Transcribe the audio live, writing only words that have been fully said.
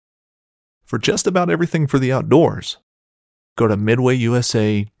for just about everything for the outdoors. Go to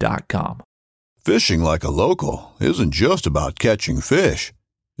MidwayUSA.com. Fishing like a local isn't just about catching fish.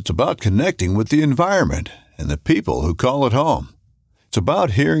 It's about connecting with the environment and the people who call it home. It's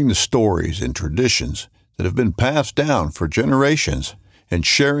about hearing the stories and traditions that have been passed down for generations and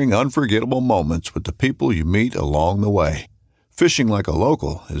sharing unforgettable moments with the people you meet along the way. Fishing like a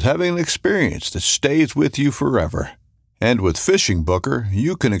local is having an experience that stays with you forever. And with Fishing Booker,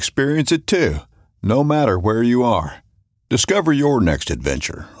 you can experience it too, no matter where you are. Discover your next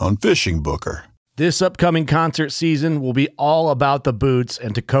adventure on Fishing Booker. This upcoming concert season will be all about the boots,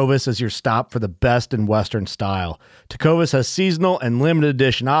 and Tecovas is your stop for the best in Western style. Tecovas has seasonal and limited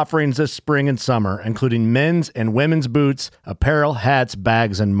edition offerings this spring and summer, including men's and women's boots, apparel, hats,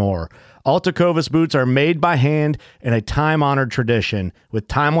 bags, and more. All Tecovas boots are made by hand in a time-honored tradition with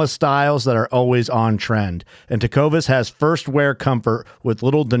timeless styles that are always on trend. And Tecovas has first wear comfort with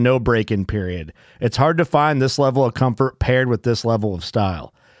little to no break-in period. It's hard to find this level of comfort paired with this level of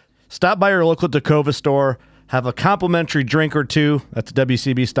style. Stop by your local Tecovas store, have a complimentary drink or two, that's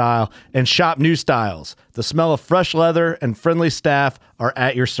WCB style, and shop new styles. The smell of fresh leather and friendly staff are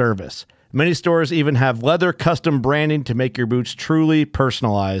at your service. Many stores even have leather custom branding to make your boots truly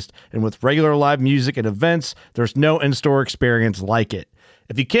personalized. And with regular live music and events, there's no in-store experience like it.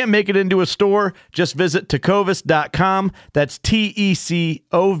 If you can't make it into a store, just visit tecovas.com. That's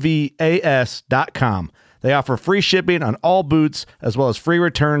TECOVAS.com. They offer free shipping on all boots, as well as free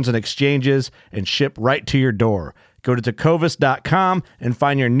returns and exchanges, and ship right to your door. Go to tecovas.com and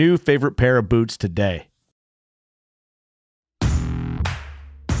find your new favorite pair of boots today.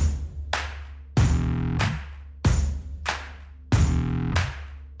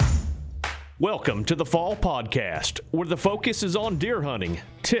 Welcome to the Fall Podcast, where the focus is on deer hunting,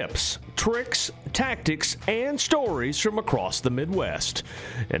 tips, tricks, tactics, and stories from across the Midwest.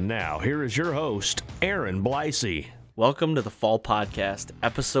 And now, here is your host, Aaron Blasey. Welcome to the Fall Podcast,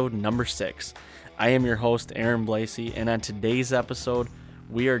 episode number 6. I am your host, Aaron Blasey, and on today's episode,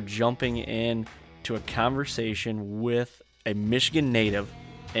 we are jumping in to a conversation with a Michigan native,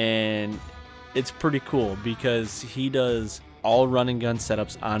 and it's pretty cool because he does all run and gun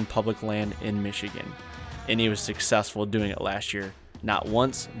setups on public land in Michigan, and he was successful doing it last year, not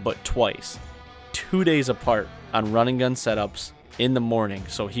once but twice, 2 days apart on run and gun setups in the morning.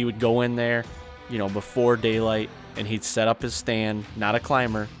 So he would go in there, before daylight, and he'd set up his stand, not a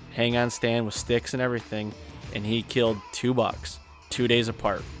climber, hang on stand with sticks and everything, and he killed 2 bucks 2 days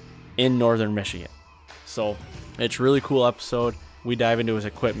apart in northern Michigan. So it's a really cool episode. We dive into his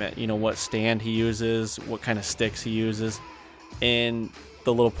equipment, what stand he uses, what kind of sticks he uses, and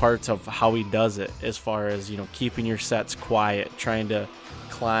the little parts of how he does it, as far as keeping your sets quiet, trying to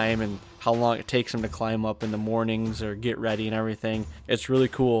climb, and how long it takes him to climb up in the mornings or get ready and everything. It's really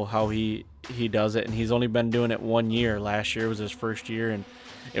cool how he does it, and he's only been doing it 1 year. Last year was his first year, and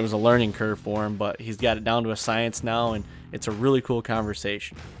it was a learning curve for him, but he's got it down to a science now, and it's a really cool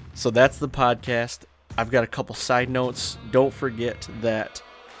conversation. So that's the podcast. I've got a couple side notes. Don't forget that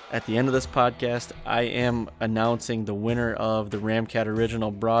at the end of this podcast, I am announcing the winner of the Ramcat Original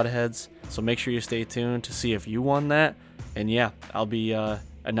Broadheads, so make sure you stay tuned to see if you won that. And yeah, I'll be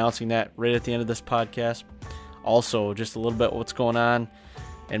announcing that right at the end of this podcast. Also, just a little bit what's going on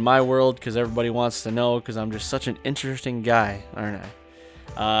in my world, because everybody wants to know, because I'm just such an interesting guy, aren't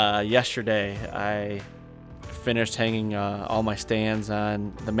I? Yesterday, I finished hanging all my stands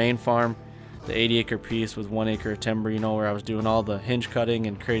on the main farm, the 80-acre piece with 1 acre of timber, where I was doing all the hinge cutting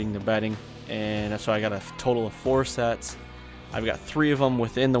and creating the bedding. And so I got a total of 4 sets. I've got 3 of them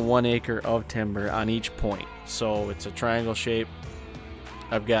within the 1 acre of timber on each point. So it's a triangle shape.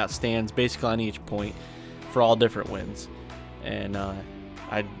 I've got stands basically on each point for all different winds. And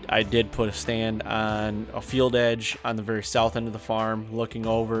I did put a stand on a field edge on the very south end of the farm, looking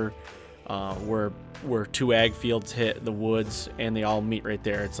over where 2 ag fields hit the woods, and they all meet right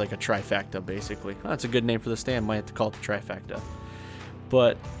there. It's like a trifecta, basically. That's a good name for the stand. Might have to call it the trifecta.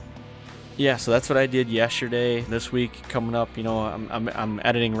 But yeah, so that's what I did yesterday. This week coming up, I'm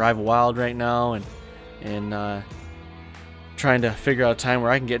editing Rival Wild right now, and trying to figure out a time where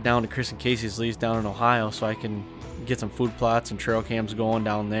I can get down to Chris and Casey's lease down in Ohio, so I can get some food plots and trail cams going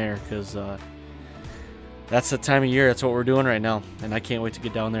down there, because that's the time of year. That's what we're doing right now, and I can't wait to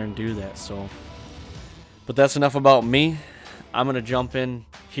get down there and do that. So, but that's enough about me. I'm going to jump in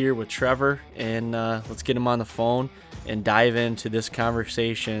here with Trevor, and let's get him on the phone and dive into this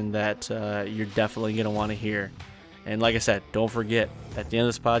conversation that you're definitely going to want to hear. And like I said, don't forget, at the end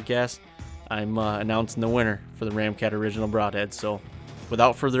of this podcast, I'm announcing the winner for the Ramcat Original Broadhead. So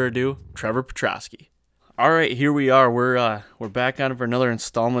without further ado, Trevor Petroskey. All right, here we are. We're back on for another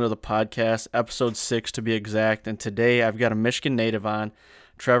installment of the podcast, episode 6 to be exact. And today I've got a Michigan native on,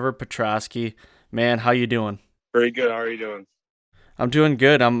 Trevor Petroskey. Man, how you doing? Very good. How are you doing? I'm doing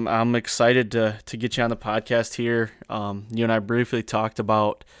good. I'm excited to get you on the podcast here. You and I briefly talked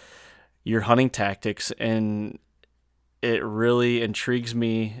about your hunting tactics, and it really intrigues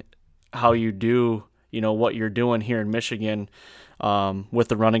me how you do, what you're doing here in Michigan with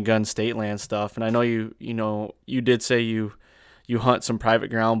the run and gun state land stuff. And I know you did say you hunt some private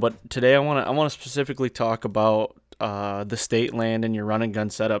ground, but today I want to specifically talk about the state land and your run and gun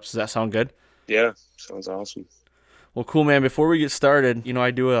setups. Does that sound good? Yeah, sounds awesome. Well, cool, man. Before we get started, I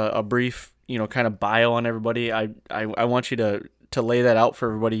do a brief, kind of bio on everybody. I want you to lay that out for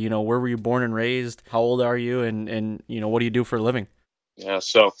everybody. Where were you born and raised? How old are you? And what do you do for a living? Yeah,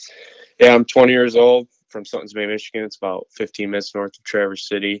 I'm 20 years old from Suttons Bay, Michigan. It's about 15 minutes north of Traverse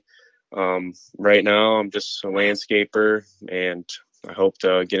City. Right now, I'm just a landscaper, and I hope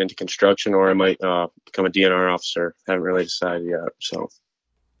to get into construction, or I might become a DNR officer. Haven't really decided yet. So,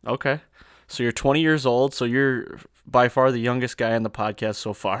 okay. So you're 20 years old, so you're by far the youngest guy on the podcast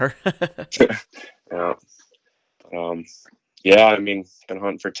so far. Yeah. Been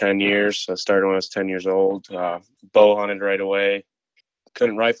hunting for 10 years. I started when I was 10 years old. Bow hunted right away.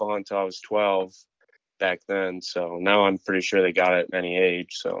 Couldn't rifle hunt until I was 12 back then. So now I'm pretty sure they got it at any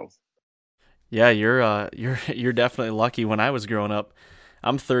age. So yeah, you're definitely lucky. When I was growing up,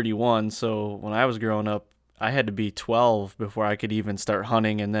 I'm 31, so when I was growing up, I had to be 12 before I could even start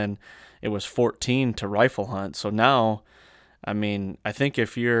hunting, and then it was 14 to rifle hunt. So now, I think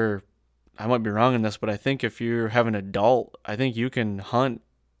I might be wrong in this, but I think if you have an adult, I think you can hunt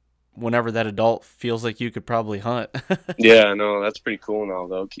whenever that adult feels like you could probably hunt. Yeah, no, that's pretty cool now,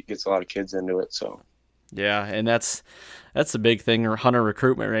 though. Gets a lot of kids into it, so. Yeah, and that's the big thing, hunter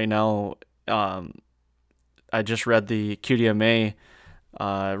recruitment right now. I just read the QDMA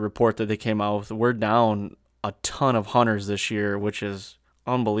report that they came out with. We're down a ton of hunters this year, which is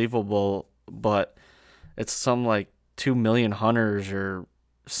unbelievable, but it's some like 2 million hunters or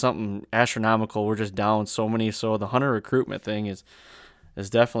something astronomical. We're just down so many. So the hunter recruitment thing is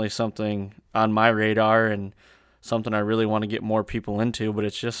definitely something on my radar and something I really want to get more people into, but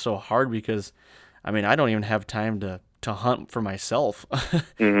it's just so hard because I don't even have time to hunt for myself.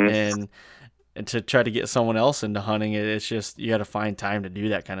 Mm-hmm. and to try to get someone else into hunting, it's just, you got to find time to do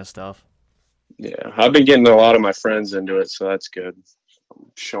that kind of stuff. Yeah, I've been getting a lot of my friends into it, so that's good.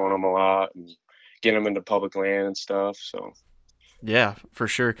 I'm showing them a lot and getting them into public land and stuff. So yeah, for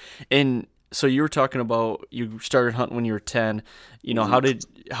sure. And so you were talking about you started hunting when you were 10. How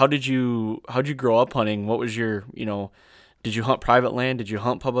did you grow up hunting? What was your, did you hunt private land? Did you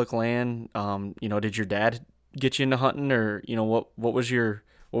hunt public land? Did your dad get you into hunting, or what was your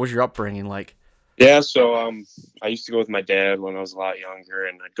upbringing like? yeah, so I used to go with my dad when I was a lot younger,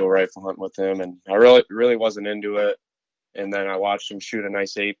 and I'd go rifle hunt with him, and I really wasn't into it. And then I watched him shoot a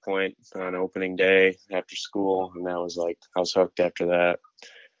nice 8-point on opening day after school, and that was like, I was hooked after that.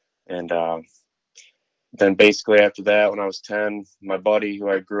 And then basically after that, when I was 10, my buddy who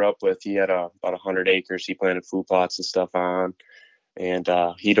I grew up with, he had about 100 acres. He planted food plots and stuff on. And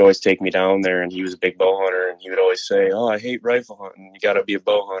he'd always take me down there, and he was a big bow hunter, and he would always say, "Oh, I hate rifle hunting. You got to be a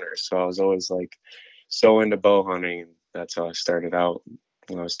bow hunter." So I was always like so into bow hunting, and that's how I started out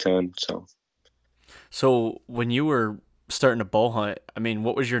when I was 10. So when you were starting to bow hunt,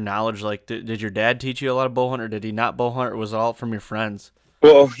 what was your knowledge like? Did your dad teach you a lot of bow hunt, or did he not bow hunt, or was it all from your friends?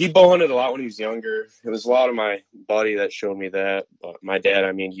 Well, he bow hunted a lot when he was younger. It was a lot of my buddy that showed me that. But my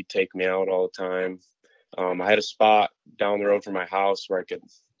dad, he'd take me out all the time. I had a spot down the road from my house where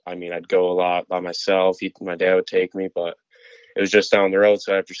I'd go a lot by myself. My dad would take me, but it was just down the road.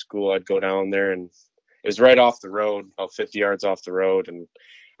 So after school, I'd go down there, and it was right off the road, about 50 yards off the road. And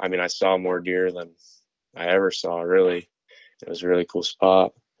I saw more deer than I ever saw, really. It was a really cool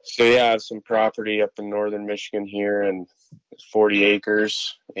spot. So yeah, I have some property up in northern Michigan here, and it's 40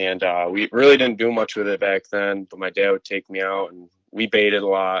 acres. And we really didn't do much with it back then, but my dad would take me out, and we baited a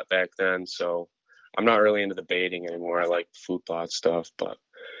lot back then. So I'm not really into the baiting anymore. I like the food plot stuff, but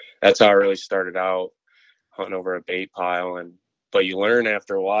that's how I really started out, hunting over a bait pile. But you learn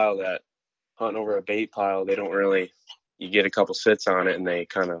after a while that hunting over a bait pile, you get a couple sits on it and they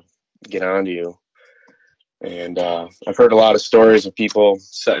kind of get onto you. And I've heard a lot of stories of people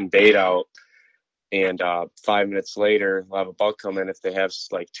setting bait out, and 5 minutes later, they'll have a buck come in. If they have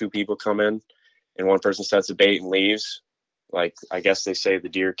like 2 people come in and one person sets a bait and leaves, like, I guess they say the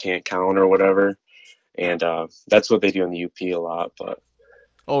deer can't count or whatever. And that's what they do in the UP a lot. But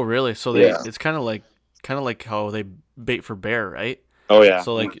oh, really? So it's kind of like how they bait for bear, right? Oh yeah.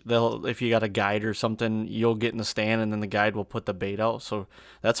 So like if you got a guide or something, you'll get in the stand and then the guide will put the bait out. So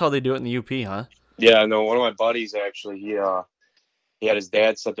that's how they do it in the UP, huh? Yeah, no, one of my buddies actually, he had his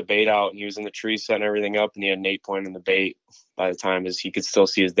dad set the bait out and he was in the tree setting everything up and he had Nate pointing the bait by the time he could still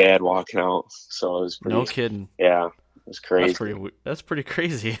see his dad walking out. So it was pretty, No kidding. Yeah, it was crazy. That's pretty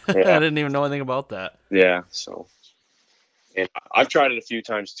crazy. Yeah. I didn't even know anything about that. Yeah, so and I've tried it a few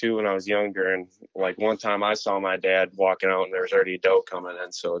times too when I was younger, and like one time I saw my dad walking out and there was already a doe coming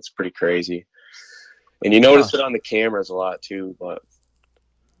in, so it's pretty crazy. And you notice it on the cameras a lot too, but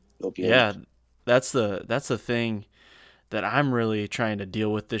yeah, that's the thing that I'm really trying to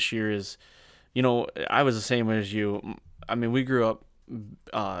deal with this year is, I was the same as you. I mean, we grew up,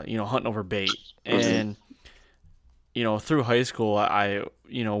 hunting over bait, and through high school,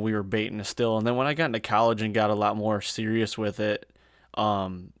 we were baiting still, and then when I got into college and got a lot more serious with it,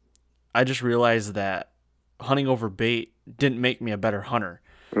 I just realized that hunting over bait didn't make me a better hunter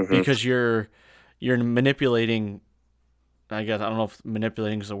because you're manipulating. I guess I don't know if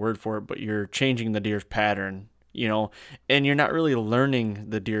manipulating is the word for it, but you're changing the deer's pattern, and you're not really learning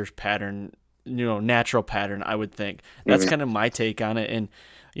the deer's pattern, natural pattern, I would think. That's kind of my take on it. And,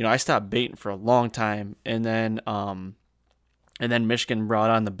 I stopped baiting for a long time, and then Michigan brought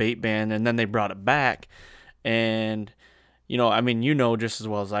on the bait ban, and then they brought it back. And, just as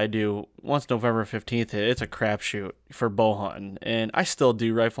well as I do, once November 15th hit, it's a crapshoot for bow hunting. And I still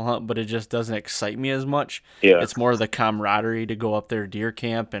do rifle hunt, but it just doesn't excite me as much. Yeah. It's more of the camaraderie to go up there deer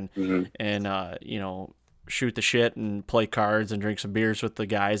camp and shoot the shit and play cards and drink some beers with the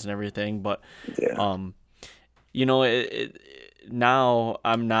guys and everything. But, now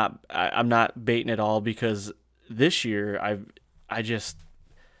I'm not baiting at all because this year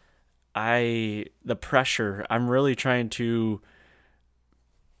the pressure, I'm really trying to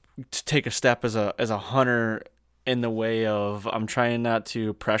take a step as a hunter in the way of I'm trying not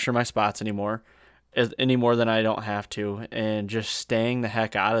to pressure my spots any more than I don't have to, and just staying the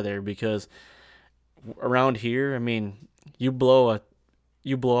heck out of there, because around here, I mean, you blow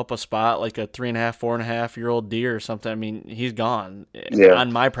up a spot like a 3.5, 4.5-year-old deer or something. I mean, he's gone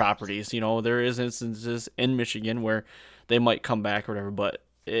on my properties. There is instances in Michigan where they might come back or whatever, but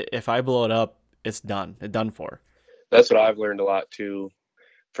if I blow it up, it's done. It's done for. That's what I've learned a lot too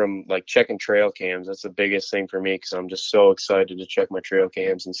from like checking trail cams. That's the biggest thing for me because I'm just so excited to check my trail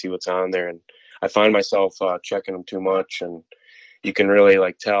cams and see what's on there. And I find myself checking them too much, and you can really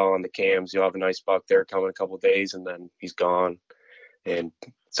like tell on the cams you'll have a nice buck there coming a couple of days and then he's gone. And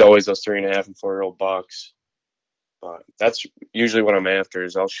it's always those 3.5 and 4-year-old bucks. But that's usually what I'm after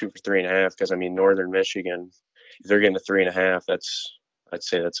is I'll shoot for 3.5 because I mean northern Michigan, if they're getting a 3.5, I'd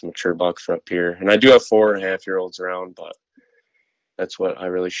say that's a mature buck for up here. And I do have 4.5-year-olds around, but that's what I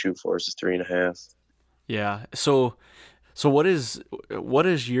really shoot for is the 3.5. Yeah. So what is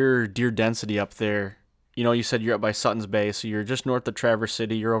your deer density up there? You said you're up by Sutton's Bay, so you're just north of Traverse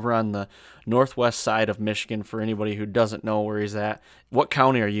City. You're over on the northwest side of Michigan for anybody who doesn't know where he's at. What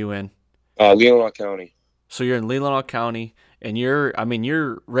county are you in? Leelanau County. So you're in Leelanau County, and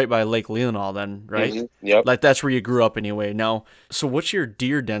you're right by Lake Leelanau then, right? Mm-hmm. Yep. Like that's where you grew up anyway. Now, so what's your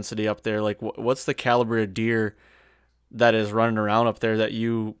deer density up there? Like what's the caliber of deer that is running around up there that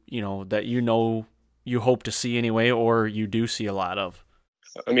you hope to see anyway, or you do see a lot of?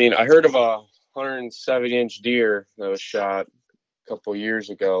 I mean, I heard of a 170-inch deer that was shot a couple years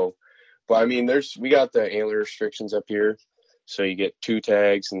ago, but I mean, we got the antler restrictions up here, so you get 2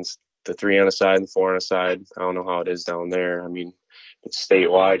 tags and the 3 on a side and 4 on a side. I don't know how it is down there. I mean, it's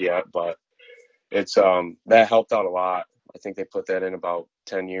statewide yet, but it's that helped out a lot. I think they put that in about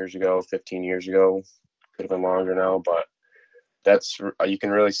 10 years ago, 15 years ago. Could have been longer now, but you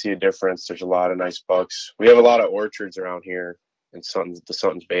can really see a difference. There's a lot of nice bucks. We have a lot of orchards around here in the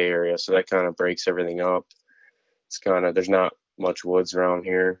Sutton's Bay area, so that kind of breaks everything up. It's there's not much woods around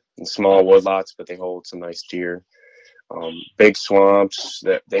here, and small woodlots, but they hold some nice deer. Big swamps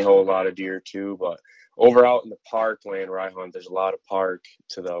that they hold a lot of deer too, but over out in the parkland where I hunt, there's a lot of park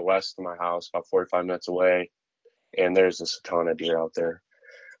to the west of my house, about 45 minutes away, and there's just a ton of deer out there.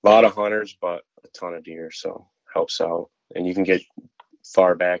 A lot of hunters, but a ton of deer, so helps out. And you can get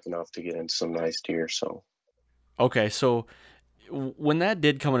far back enough to get into some nice deer. So, okay, so when that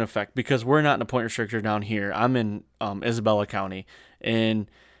did come in effect, because we're not in a point restrictor down here, I'm in Isabella County, and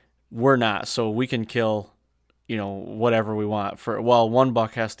we're not, so we can kill, whatever we want. One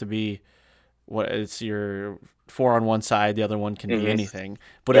buck has to be it's your 4 on one side, the other one can be anything,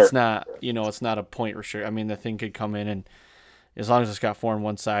 but it's not, it's not a point restrict. I mean, the thing could come in, and as long as it's got 4 on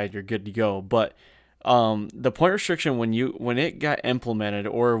one side, you're good to go. But the point restriction when it got implemented,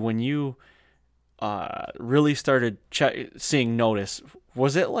 or when you really started seeing notice?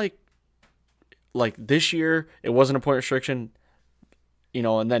 Was it like this year it wasn't a point restriction,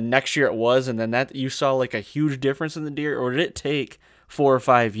 and then next year it was, and then that you saw like a huge difference in the deer, or did it take 4 or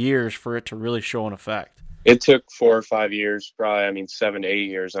 5 years for it to really show an effect? It took 4 or 5 years, probably, 7 to 8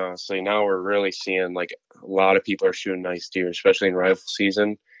 years, honestly. Now we're really seeing like a lot of people are shooting nice deer, especially in rifle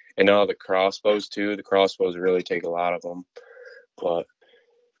season. And now the crossbows too. The crossbows really take a lot of them, but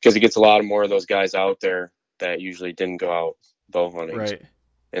because it gets a lot more of those guys out there that usually didn't go out bow hunting. Right.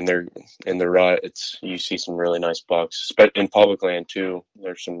 And they're in the rut. You see some really nice bucks, but in public land too.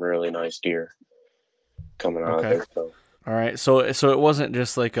 There's some really nice deer coming out of there. So. All right, so it wasn't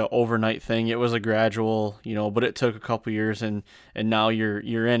just like a overnight thing. It was a gradual, but it took a couple years, and now you're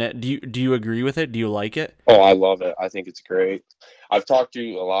in it. Do you agree with it? Do you like it? Oh, I love it. I think it's great. I've talked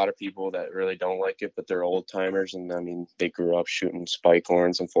to a lot of people that really don't like it, but they're old timers, and they grew up shooting spike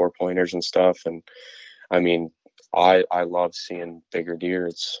horns and 4-pointers and stuff. And I love seeing bigger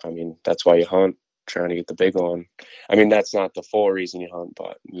deer. That's why you hunt, trying to get the big one. That's not the full reason you hunt,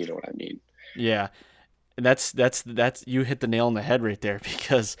 but you know what I mean. Yeah. That's you hit the nail on the head right there,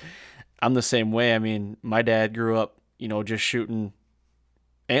 because I'm the same way. My dad grew up, just shooting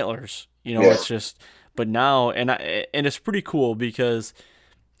antlers. It's just, but now, and it's pretty cool because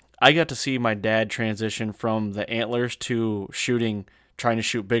I got to see my dad transition from the antlers to trying to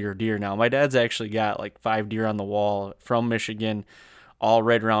shoot bigger deer. Now my dad's actually got like 5 deer on the wall from Michigan, all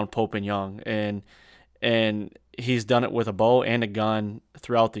right around Pope and Young, and he's done it with a bow and a gun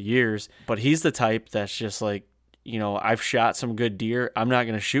throughout the years, but he's the type that's just like, I've shot some good deer. I'm not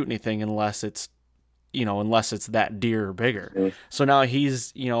going to shoot anything unless it's that deer or bigger. Mm-hmm. So now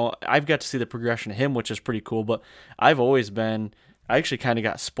he's, I've got to see the progression of him, which is pretty cool, but I actually kind of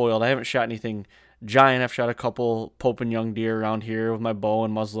got spoiled. I haven't shot anything giant. I've shot a couple Pope and Young deer around here with my bow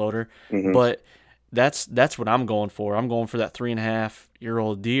and muzzleloader, mm-hmm. but that's what I'm going for. I'm going for that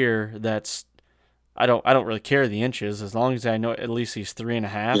 3.5-year-old deer that's, I don't really care the inches as long as I know at least he's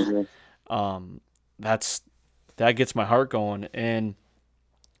 3.5. Mm-hmm. That gets my heart going. And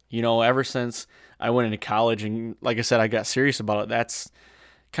ever since I went into college and like I said, I got serious about it. That's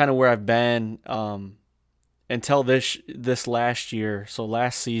kind of where I've been until this last year. So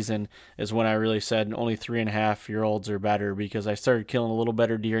last season is when I really said only 3.5-year-olds are better, because I started killing a little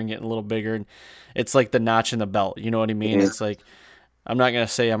better deer and getting a little bigger. And it's like the notch in the belt. You know what I mean? Mm-hmm. It's like I'm not gonna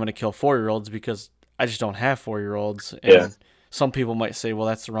say I'm gonna kill 4-year-olds because I just don't have 4-year-olds. And some people might say, well,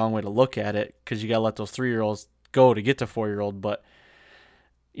 that's the wrong way to look at it, because you got to let those 3-year-olds go to get to 4-year-old. But,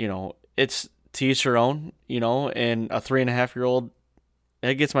 it's to each their own, and a 3.5-year-old,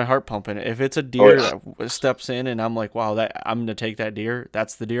 it gets my heart pumping. If it's a deer that steps in and I'm like, wow, I'm going to take that deer,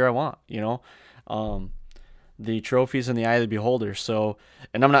 that's the deer I want, the trophy's in the eye of the beholder. So,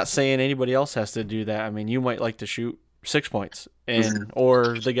 and I'm not saying anybody else has to do that. You might like to shoot 6 points,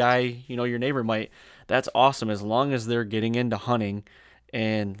 or the guy, your neighbor might. That's awesome, as long as they're getting into hunting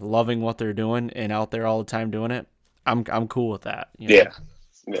and loving what they're doing and out there all the time doing it. I'm cool with that. Yeah.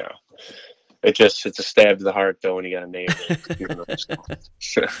 It's a stab to the heart though when you got a neighbor.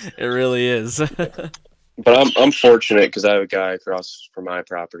 It really is. But I'm fortunate because I have a guy across from my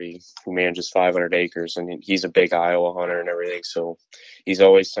property who manages 500 acres, and he's a big Iowa hunter and everything. So he's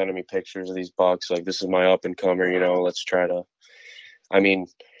always sending me pictures of these bucks. Like, this is my up and comer, let's try to, I'm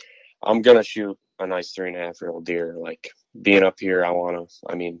going to shoot a nice 3.5-year-old deer. Like, being up here, I want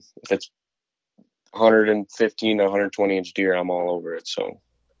to, if it's 115 to 120 inch deer, I'm all over it. So,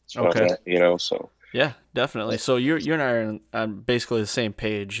 okay. So. Yeah, definitely. So you and I are on basically the same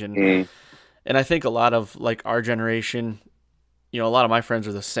page. And, and I think a lot of like our generation, a lot of my friends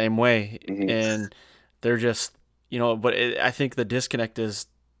are the same way, mm-hmm. and they're just, but I think the disconnect is,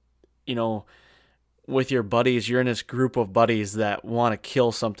 with your buddies, you're in this group of buddies that want to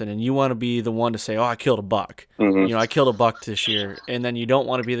kill something, and you want to be the one to say, oh, I killed a buck. Mm-hmm. I killed a buck this year. And then you don't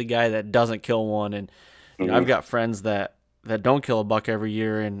want to be the guy that doesn't kill one. And mm-hmm. I've got friends that don't kill a buck every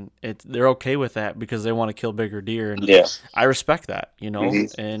year, and they're okay with that because they want to kill bigger deer. And I respect that,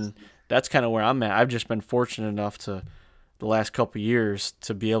 mm-hmm. and that's kind of where I'm at. I've just been fortunate enough to the last couple of years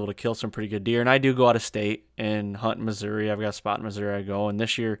to be able to kill some pretty good deer. And I do go out of state and hunt in Missouri. I've got a spot in Missouri I go. And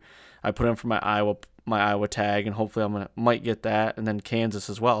this year I put in for my Iowa tag, and hopefully might get that, and then Kansas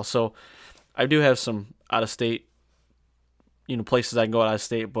as well. So I do have some out of state, places I can go out of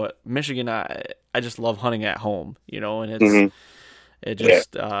state, but Michigan, I just love hunting at home, and it's, mm-hmm.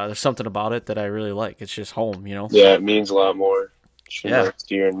 There's something about it that I really like. It's just home, Yeah, it means a lot more.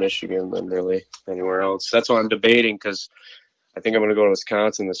 Deer in Michigan than really anywhere else. That's why I'm debating, because I think I'm going to go to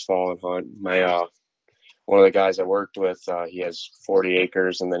Wisconsin this fall and hunt. one of the guys I worked with, he has 40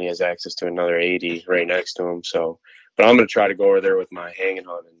 acres, and then he has access to another 80 right next to him. So, but I'm going to try to go over there with my hanging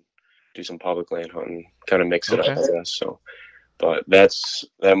hunt and do some public land hunting, kind of mix it up, I guess. So, but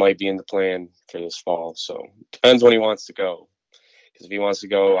that might be in the plan for this fall. So depends when he wants to go. Because if he wants to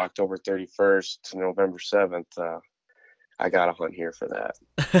go October 31st to November 7th, I got a hunt here for that.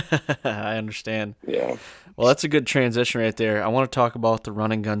 I understand. Yeah. Well, that's a good transition right there. I want to talk about the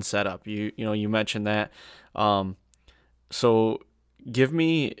run and gun setup. You mentioned that. So give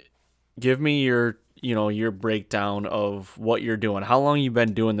me your your breakdown of what you're doing. How long you've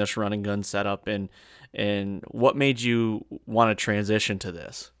been doing this run and gun setup, and what made you want to transition to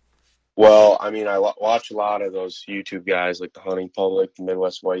this? Well, I mean, I watch a lot of those YouTube guys like the Hunting Public, the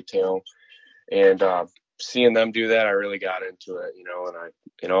Midwest Whitetail, and seeing them do that, I really got into it, and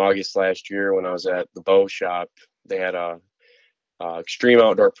in August last year when I was at the bow shop, they had a Extreme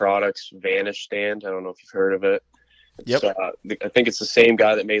Outdoor Products Vanish stand. I don't know if you've heard of it. Yep. I think it's the same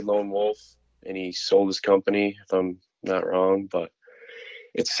guy that made Lone Wolf, and he sold his company, if I'm not wrong, but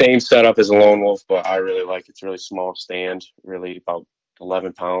it's the same setup as a Lone Wolf, but I really like it. It's a really small stand, really about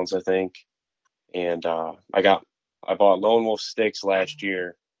 11 pounds, I think. And I bought Lone Wolf sticks last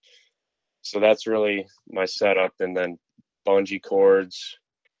year. So that's really my setup, and then bungee cords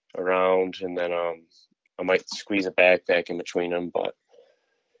around, and then I might squeeze a backpack in between them. But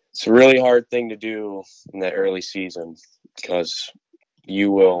it's a really hard thing to do in that early season because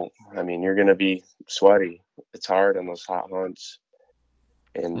you're going to be sweaty. It's hard on those hot hunts.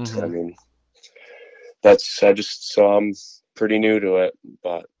 And I mean, I'm pretty new to it,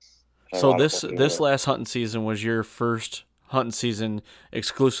 but. So this last hunting season was your first hunting season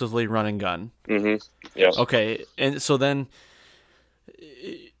exclusively run and gun. Mm-hmm. Yeah. Okay, and so then,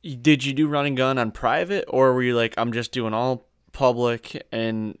 did you do run and gun on private, or were you like, I'm just doing all public,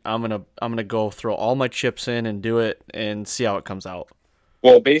 and I'm gonna go throw all my chips in and do it and see how it comes out?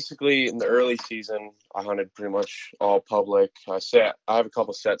 Well, basically in the early season, I hunted pretty much all public. I have a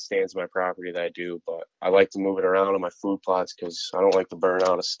couple set stands in my property that I do, but I like to move it around on my food plots because I don't like to burn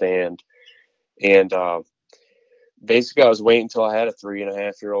out a stand. And basically, I was waiting until I had a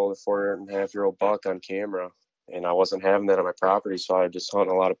 3.5-year-old, a 4.5-year-old buck on camera, and I wasn't having that on my property, so I just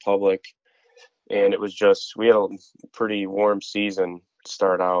hunted a lot of public. And we had a pretty warm season to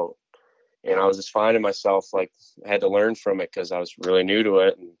start out. And I was just finding myself like I had to learn from it because I was really new to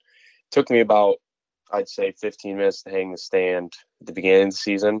it. And it took me about, I'd say, 15 minutes to hang the stand at the beginning of the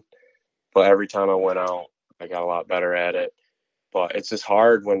season. But every time I went out, I got a lot better at it. But it's just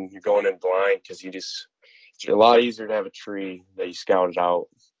hard when you're going in blind because it's a lot easier to have a tree that you scouted out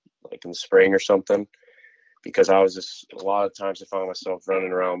like in the spring or something. Because a lot of times I found myself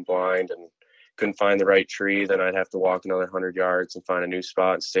running around blind and couldn't find the right tree, then I'd have to walk another 100 yards and find a new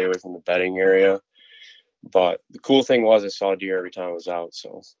spot and stay away from the bedding area. But the cool thing was I saw deer every time I was out,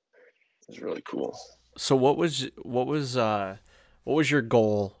 so it was really cool. So what was your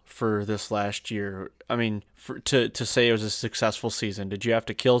goal for this last year? I mean, to say it was a successful season, did you have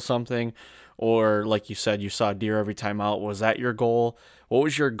to kill something, or like you said, you saw deer every time out? Was that your goal? What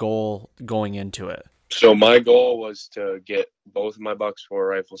was your goal going into it? So my goal was to get both of my bucks for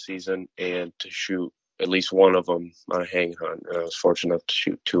a rifle season and to shoot at least one of them on a hang hunt. And I was fortunate enough to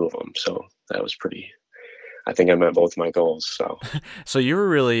shoot two of them. So that was I think I met both my goals. So So you were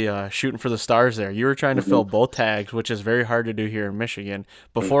really shooting for the stars there. You were trying to fill both tags, which is very hard to do here in Michigan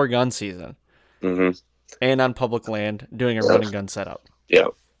before gun season. Mm-hmm. And on public land, doing a run and gun setup. Yeah.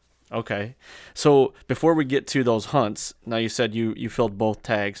 Okay. So before we get to those hunts, now you said you filled both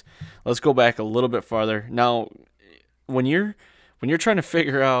tags. Let's go back a little bit farther. Now, when you're trying to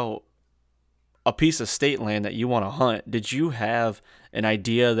figure out a piece of state land that you want to hunt, did you have an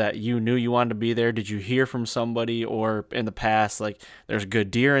idea that you knew you wanted to be there? Did you hear from somebody, or in the past, like there's good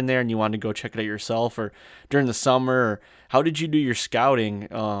deer in there and you wanted to go check it out yourself, or during the summer? Or how did you do your scouting?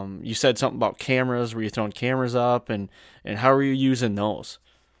 You said something about cameras. Were you throwing cameras up, and how were you using those?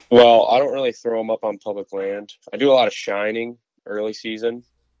 Well, I don't really throw them up on public land. I do a lot of shining early season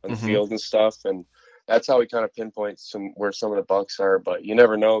on the field and stuff, and that's how we kind of pinpoint where some of the bucks are. But you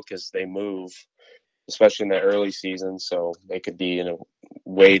never know because they move, especially in the early season. So they could be in a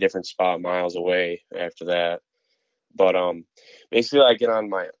way different spot miles away after that. But basically, I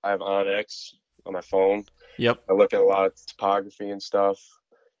have Onyx on my phone. Yep. I look at a lot of topography and stuff,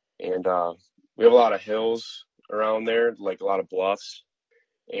 and we have a lot of hills around there, like a lot of bluffs.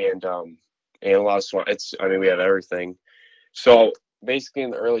 And a lot of swamp. We have everything. So basically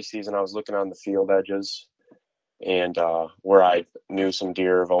in the early season, I was looking on the field edges and where I knew some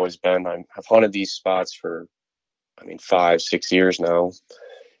deer have always been. I've hunted these spots for, 5-6 years now.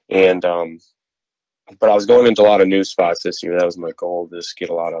 And I but I was going into a lot of new spots this year. That was my goal, just get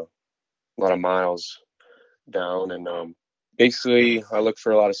a lot of miles down. And basically, I look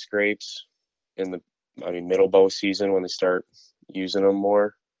for a lot of scrapes in the middle bow season when they start using them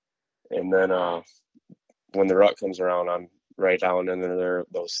more. And then when the rut comes around, I'm right down in there,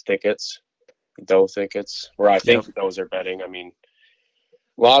 those thickets, doe thickets, where I think those are bedding. I mean,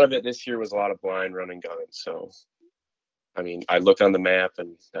 a lot of it this year was a lot of blind run and gun. So, I mean, I look on the map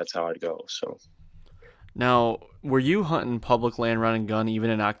and that's how I'd go. So. Now, were you hunting public land run and gun even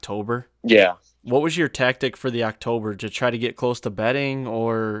in October? Yeah. What was your tactic for the October, to try to get close to bedding,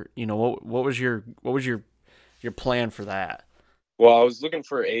 or what was your plan for that? Well, I was looking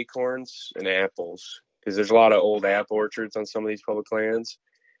for acorns and apples because there's a lot of old apple orchards on some of these public lands,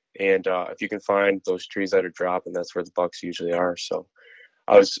 and if you can find those trees that are dropping, that's where the bucks usually are. So,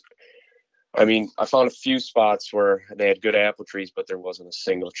 I found a few spots where they had good apple trees, but there wasn't a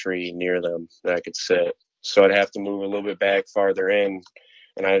single tree near them that I could sit. So I'd have to move a little bit back farther in,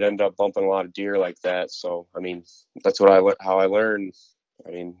 and I'd end up bumping a lot of deer like that. So, that's how I learned,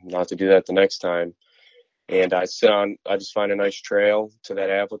 not to do that the next time. And I just find a nice trail to that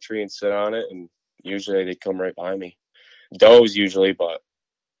apple tree and sit on it, and usually they come right by me. Does usually, but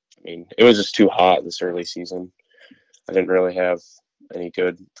it was just too hot this early season. I didn't really have any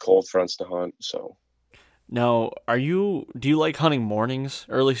good cold fronts to hunt. So now, do you like hunting mornings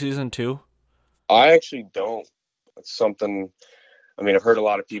early season too? I actually don't. It's something, I've heard a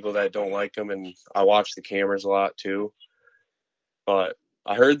lot of people that don't like them, and I watch the cameras a lot too. But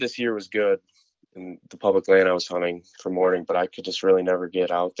I heard this year was good in the public land I was hunting for morning, but I could just really never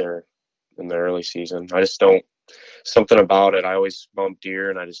get out there in the early season. I just don't, something about it. I always bump deer,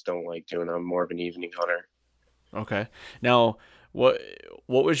 and I just don't like doing it. I'm more of an evening hunter. Okay. Now, what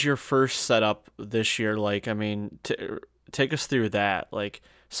was your first setup this year like? Take us through that. Like,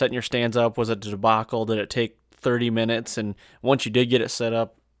 setting your stands up, was it a debacle? Did it take 30 minutes? And once you did get it set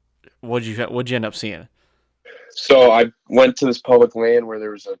up, what'd you end up seeing? So I went to this public land where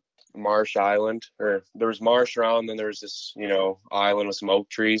there was a marsh island, or there was marsh around, then there was this, island with some oak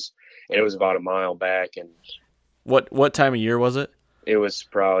trees, and it was about a mile back. And what time of year was it? It was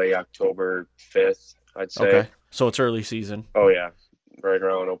probably October 5th, I'd say. Okay. So it's early season. Oh yeah. Right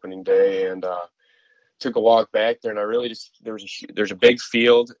around opening day, and took a walk back there, and I really just, there's a big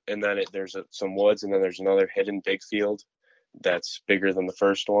field, and then there's some woods, and then there's another hidden big field that's bigger than the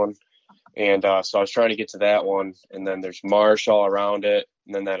first one. And so I was trying to get to that one, and then there's marsh all around it,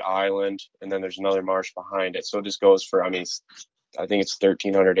 and then that island, and then there's another marsh behind it. So it just goes for, I think it's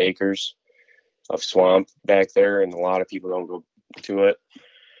 1,300 acres of swamp back there, and a lot of people don't go to it.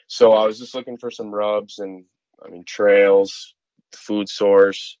 So I was just looking for some rubs and, trails, food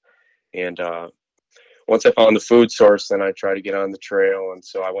source. And once I found the food source, then I tried to get on the trail. And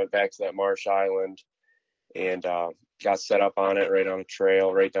so I went back to that marsh island and got set up on it, right on a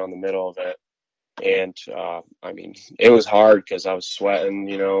trail, right down the middle of it. And it was hard because I was sweating,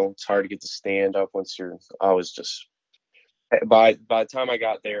 it's hard to get the stand up by the time I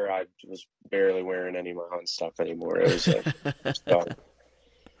got there, I was barely wearing any of my hunting stuff anymore. It was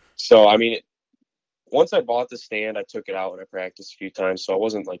once I bought the stand, I took it out and I practiced a few times, so I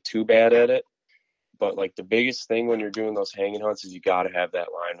wasn't too bad at it. But the biggest thing when you're doing those hanging hunts is you got to have that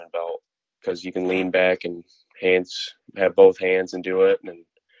lineman belt, because you can lean back and have both hands and do it. And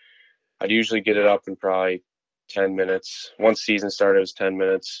I'd usually get it up in probably 10 minutes. Once season started, it was 10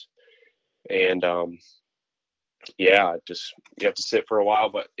 minutes. And you have to sit for a while,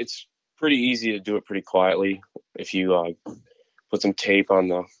 but it's pretty easy to do it pretty quietly if you put some tape on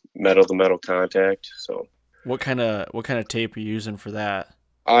the metal contact. So what kind of tape are you using for that?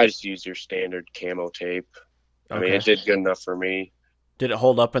 I just use your standard camo tape. Okay. It did good enough for me. Did it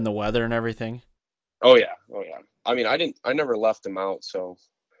hold up in the weather and everything? Oh yeah. I never left them out, so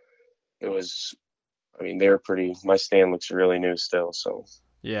it was, they were pretty, my stand looks really new still, so.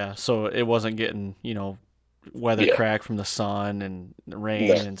 Yeah, so it wasn't getting, weather crack from the sun and the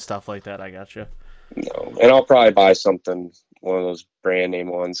rain and stuff like that. I gotcha. No, and I'll probably buy one of those brand name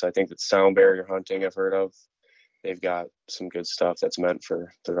ones. I think that Sound Barrier Hunting I've heard of. They've got some good stuff that's meant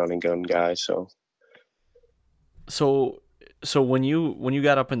for the running gun guy. So when you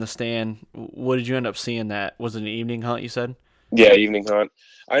got up in the stand, what did you end up seeing? That was it an evening hunt, you said? Yeah, evening hunt.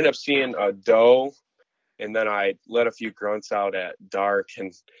 I ended up seeing a doe, and then I let a few grunts out at dark,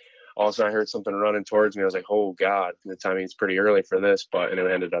 and all of a sudden I heard something running towards me. I was like, oh God, the timing is pretty early for this, and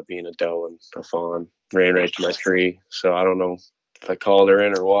it ended up being a doe and a fawn. Ran right to my tree. So I don't know if I called her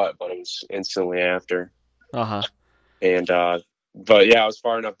in or what, but it was instantly after. Uh-huh. And, but yeah, I was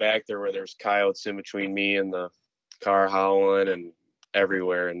far enough back there where there's coyotes in between me and the car howling, and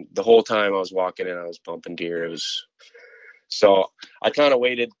everywhere. And the whole time I was walking in, I was bumping deer. So I kind of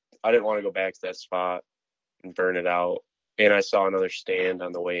waited. I didn't want to go back to that spot and burn it out. And I saw another stand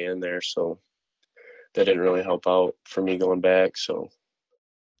on the way in there. So that didn't really help out for me going back. So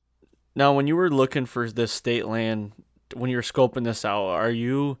Now, when you were looking for this state land, when you were scoping this out, are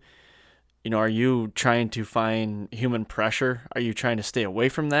you trying to find human pressure? Are you trying to stay away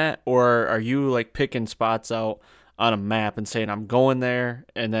from that? Or are you like picking spots out on a map and saying, I'm going there,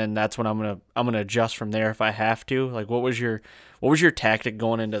 and then that's when I'm gonna adjust from there if I have to? Like, what was your tactic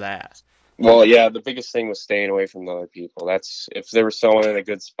going into that? well, yeah, the biggest thing was staying away from the other people. That's if there was someone in a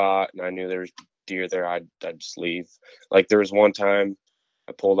good spot and I knew there was deer there, I'd just leave. Like there was one time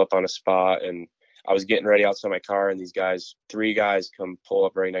I pulled up on a spot and I was getting ready outside my car, and these guys, 3 guys, come pull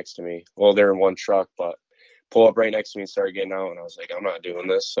up right next to me. Well, they're in one truck, but pull up right next to me and started getting out. And I was like, I'm not doing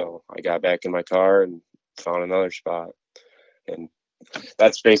this. So I got back in my car and found another spot. And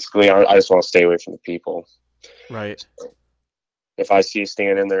that's basically, I just want to stay away from the people. Right. If I see a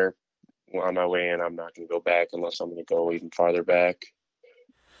stand in there on my way in, I'm not going to go back unless I'm going to go even farther back.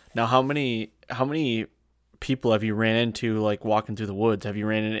 Now, how many people have you ran into, like, walking through the woods? Have you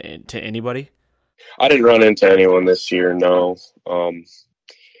ran into anybody? I didn't run into anyone this year, no.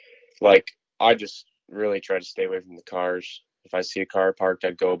 Like, I just really try to stay away from the cars. If I see a car parked,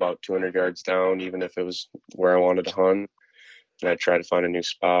 I'd go about 200 yards down, even if it was where I wanted to hunt, and I'd try to find a new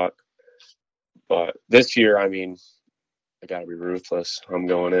spot. But this year, I mean, I got to be ruthless. I'm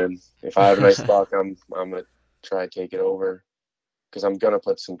going in. If I have a nice buck, I'm going to try to take it over, because I'm going to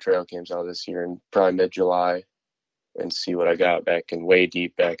put some trail cams out this year in probably mid-July and see what I got way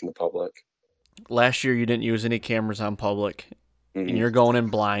deep back in the public. Last year, you didn't use any cameras on public, Mm-hmm. and you're going in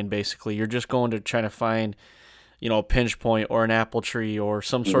blind, basically. You're just going to try to find, a pinch point or an apple tree or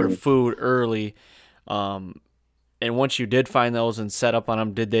some sort of food early. And once you did find those and set up on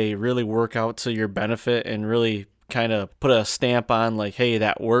them, did they really work out to your benefit and really kind of put a stamp on, like, hey,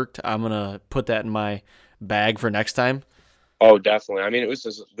 that worked, I'm going to put that in my bag for next time? Oh, definitely. I mean, it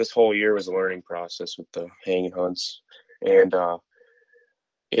was this whole year was a learning process with the hanging hunts, and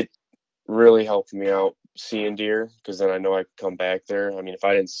it really helped me out seeing deer, because then I know I could come back there. I mean,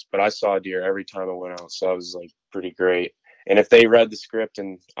 but I saw deer every time I went out, so that was like pretty great. And if they read the script,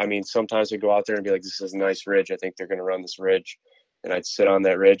 and I mean, sometimes they go out there and be like, this is a nice ridge, I think they're going to run this ridge, and I'd sit on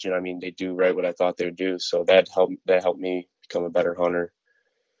that ridge, and I mean, they do right what I thought they would do. So that helped me become a better hunter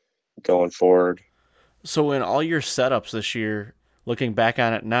going forward. So in all your setups this year, looking back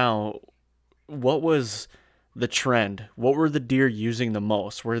on it now, what was the trend? What were the deer using the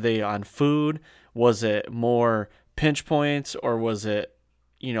most? Were they on food? Was it more pinch points, or was it,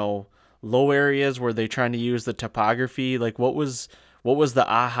 low areas? Were they trying to use the topography? Like, what was the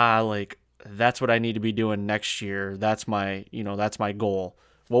aha, like, that's what I need to be doing next year. That's my goal.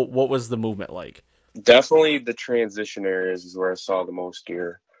 What was the movement like? Definitely the transition areas is where I saw the most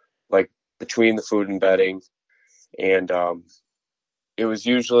deer, like between the food and bedding. And it was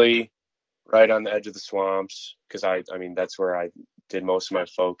usually right on the edge of the swamps, because I mean, that's where I did most of my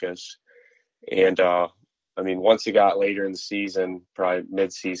focus. And I mean, once it got later in the season, probably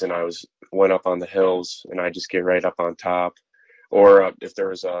mid-season, I went up on the hills, and I just get right up on top. Or if there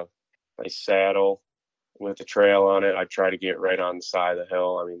was a saddle with a trail on it, I try to get right on the side of the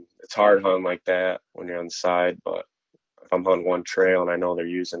hill. I mean, it's hard hunting like that when you're on the side, but if I'm hunting one trail and I know they're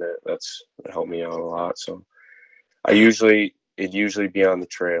using it, that helped me out a lot. So it'd usually be on the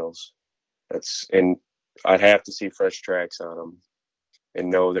trails. And I'd have to see fresh tracks on them and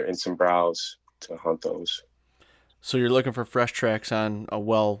know they're in some browse to hunt those. So you're looking for fresh tracks on a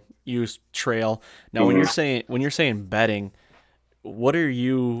well-used trail. Now, when you're saying bedding, what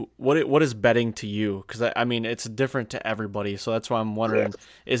is bedding to you? Because I mean, it's different to everybody. So that's why I'm wondering: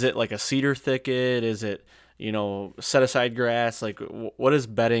 is it like a cedar thicket? Is it set aside grass? Like, what is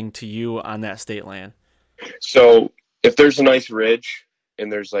bedding to you on that state land? So if there's a nice ridge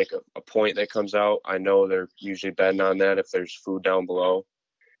and there's like a point that comes out, I know they're usually bedding on that if there's food down below.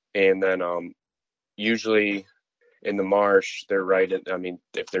 And then usually in the marsh, they're right at, I mean,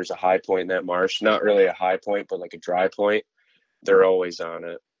 if there's a high point in that marsh, not really a high point, but like a dry point, they're always on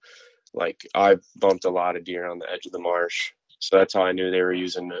it. Like, I've bumped a lot of deer on the edge of the marsh. So that's how I knew they were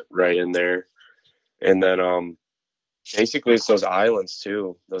using it right in there. And then basically it's those islands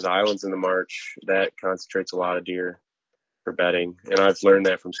too. Those islands in the marsh, that concentrates a lot of deer for bedding. And I've learned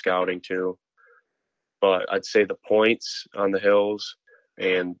that from scouting too. But I'd say the points on the hills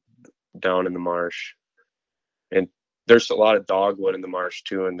and down in the marsh. And there's a lot of dogwood in the marsh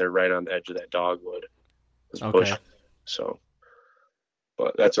too, and they're right on the edge of that dogwood. Okay. Bush. So,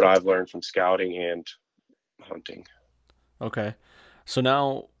 but that's what I've learned from scouting and hunting. Okay. So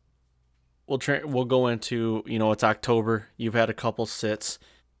now we'll go into, it's October. You've had a couple sits.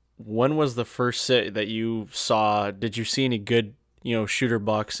 When was the first sit that you saw? Did you see any good, shooter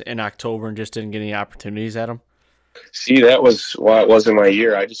bucks in October and just didn't get any opportunities at them? See, that was why it wasn't my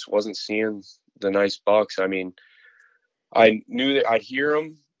year. I just wasn't seeing the nice bucks. I mean, I knew that I'd hear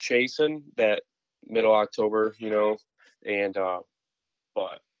them chasing that middle October, and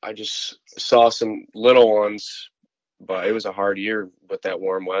but I just saw some little ones. But it was a hard year with that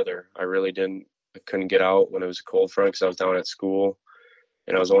warm weather. I couldn't get out when it was a cold front because I was down at school,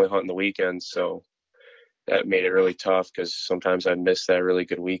 and I was only hunting the weekends. So that made it really tough because sometimes I'd miss that really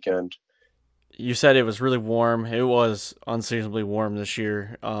good weekend. You said it was really warm. It was unseasonably warm this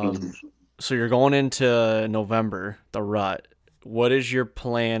year. So you're going into November, the rut. What is your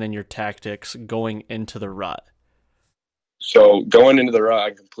plan and your tactics going into the rut? So going into the rut, I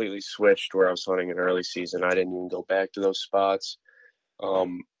completely switched where I was hunting in early season. I didn't even go back to those spots.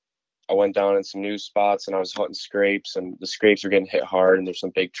 I went down in some new spots and I was hunting scrapes, and the scrapes were getting hit hard and there's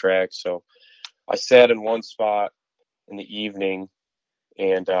some big tracks. So I sat in one spot in the evening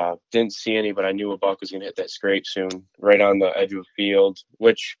and didn't see any, but I knew a buck was going to hit that scrape soon, right on the edge of a field,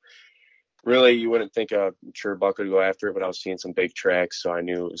 which really you wouldn't think a mature buck would go after it, but I was seeing some big tracks. So I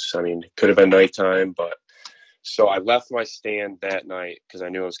knew it could have been nighttime, but so I left my stand that night because I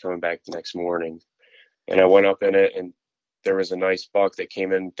knew I was coming back the next morning, and I went up in it, and there was a nice buck that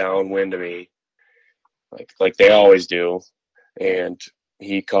came in downwind of me, like they always do, and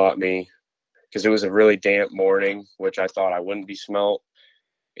he caught me because it was a really damp morning, which I thought I wouldn't be smelt,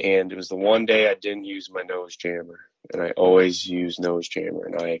 and it was the one day I didn't use my nose jammer, and I always use nose jammer,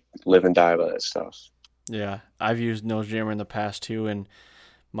 and I live and die by that stuff. Yeah, I've used nose jammer in the past too, and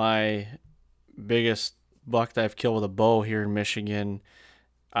my biggest buck that I've killed with a bow here in Michigan,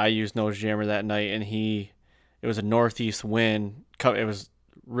 I used nose jammer that night, and it was a northeast wind. It was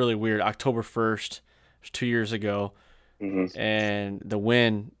really weird. October 1st, it was 2 years ago, and the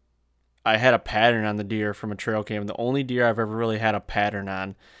wind, I had a pattern on the deer from a trail cam, the only deer I've ever really had a pattern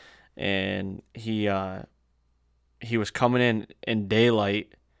on, and he was coming in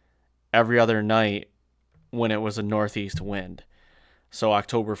daylight every other night when it was a northeast wind. So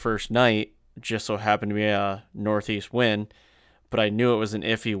October 1st night just so happened to be a northeast wind, but I knew it was an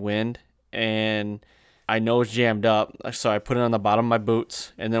iffy wind, and I nose jammed up, so I put it on the bottom of my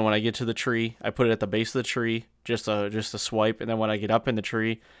boots, and then when I get to the tree, I put it at the base of the tree, just a swipe, and then when I get up in the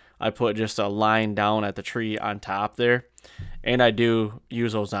tree, I put just a line down at the tree on top there, and I do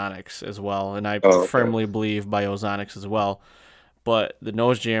use ozonics as well, and I firmly believe by ozonics as well. But the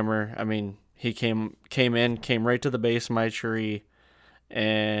nose jammer, I mean, he came right to the base of my tree,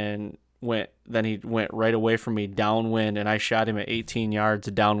 and he went right away from me downwind, and I shot him at 18 yards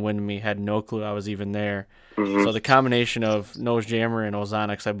downwind of me, had no clue I was even there. So the combination of nose jammer and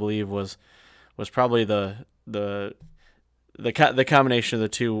ozonics, I believe, was probably the combination of the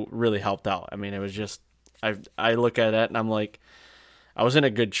two really helped out. I mean, it was just, I look at it and I'm like, I was in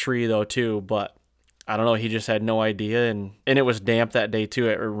a good tree though too, but I don't know, he just had no idea, and it was damp that day too.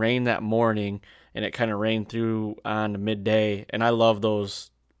 It rained that morning, and it kind of rained through on midday, and I love those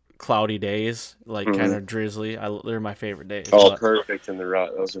cloudy days, like kind of drizzly. They're my favorite days. Perfect in the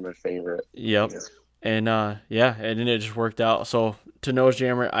rut. Those are my favorite. Yep. Yeah. And and then it just worked out. So to nose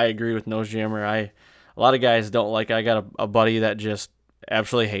jammer, I agree with nose jammer. A lot of guys don't like it. I got a buddy that just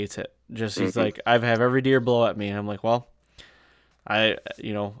absolutely hates it. He's like, I've had every deer blow at me, and I'm like, well, I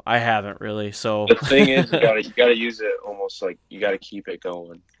haven't really. So the thing is, you gotta use it almost like you gotta keep it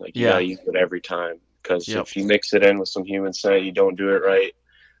going. Like you gotta use it every time, because if you mix it in with some human scent, you don't do it right,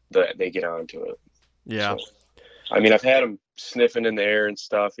 they get onto it. Yeah. So, I mean, I've had them sniffing in the air and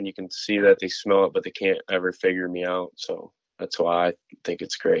stuff, and you can see that they smell it, but they can't ever figure me out. So that's why I think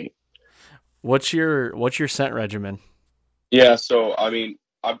it's great. What's your scent regimen? Yeah, so I mean,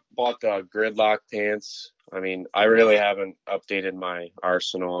 I bought the gridlock pants. I mean, I really haven't updated my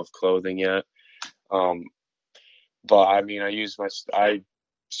arsenal of clothing yet. But I mean, I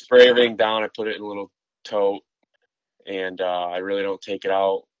spray everything down. I put it in a little tote, and I really don't take it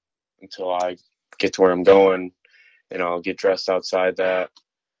out until I get to where I'm going, and I'll get dressed outside that.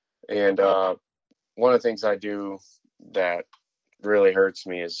 And one of the things I do that really hurts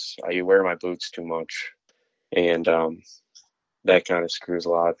me is I wear my boots too much, and that kind of screws a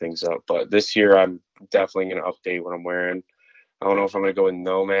lot of things up. But this year, I'm definitely going to update what I'm wearing. I don't know if I'm going to go with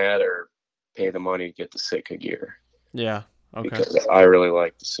Nomad or pay the money to get the Sitka gear. Yeah. Okay. Because I really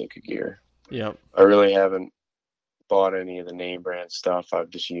like the Sitka gear. Yep. I really haven't bought any of the name brand stuff.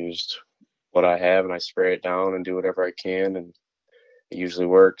 I've just used what I have, and I spray it down and do whatever I can, and it usually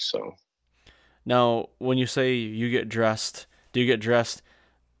works. So now, when you say you get dressed do you get dressed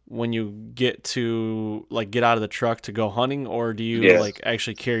when you get to like get out of the truck to go hunting, or do you like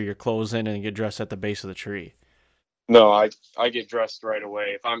actually carry your clothes in and get dressed at the base of the tree? No, I get dressed right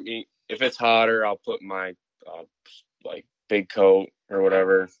away. If it's hotter, I'll put my like big coat or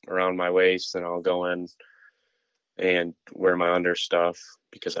whatever around my waist, and I'll go in and wear my under stuff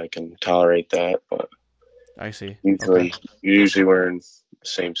because I can tolerate that. But I see. Usually wearing the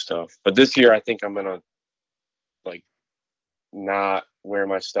same stuff. But this year, I think I'm gonna like not wear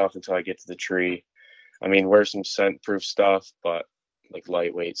my stuff until I get to the tree. I mean, wear some scent-proof stuff, but like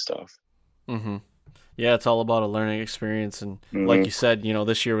lightweight stuff. Mm-hmm. Yeah, it's all about a learning experience, and like you said,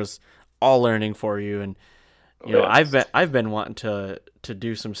 this year was all learning for you. And I've been wanting to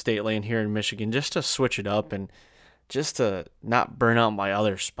do some state lane here in Michigan just to switch it up and just to not burn out my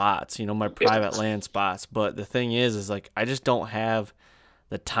other spots, my private land spots. But the thing is like I just don't have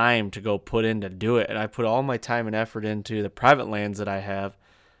the time to go put in to do it, and I put all my time and effort into the private lands that I have,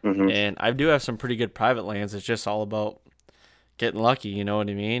 and I do have some pretty good private lands. It's just all about getting lucky, you know what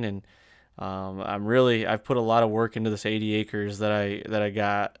I mean? And I've put a lot of work into this 80 acres that I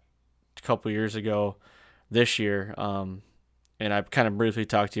got a couple years ago this year, and I've kind of briefly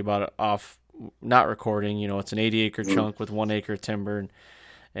talked to you about it off, not recording. It's an 80 acre chunk with 1 acre timber,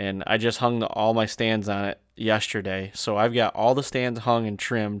 and I just hung all my stands on it yesterday. So I've got all the stands hung and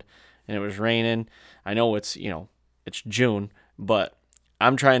trimmed, and it was raining. I know it's June, but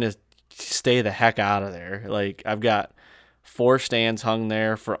I'm trying to stay the heck out of there. Like I've got 4 stands hung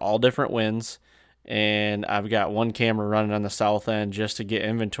there for all different winds, and I've got 1 camera running on the south end just to get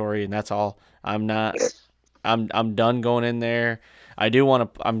inventory, and that's all. I'm done going in there. I'm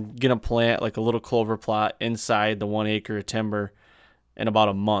gonna plant like a little clover plot inside the 1 acre of timber in about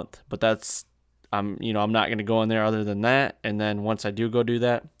a month, but I'm not going to go in there other than that. And then once I do go do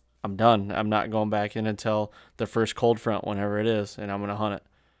that, I'm done. I'm not going back in until the first cold front, whenever it is, and I'm going to hunt it.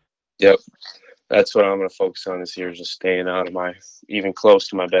 Yep. That's what I'm going to focus on this year, is just staying out of even close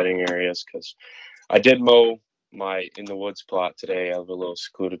to my bedding areas. Cause I did mow my in the woods plot today. I have a little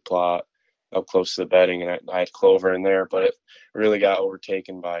secluded plot up close to the bedding, and I had clover in there, but it really got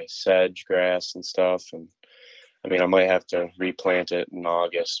overtaken by sedge grass and stuff. And I mean, I might have to replant it in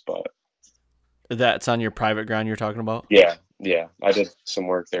August, but that's on your private ground you're talking about? Yeah. I did some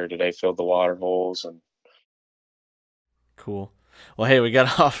work there today, filled the water holes, and cool. Well, hey, we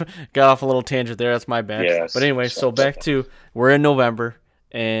got off a little tangent there. That's my bad. Yes. But anyway, so back to, we're in November,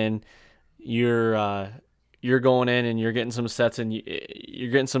 and you're going in and you're getting some sets in.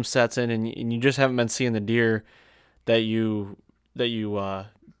 You're getting some sets in, and you just haven't been seeing the deer that you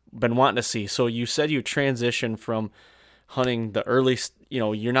been wanting to see. So you said you transitioned from hunting the early,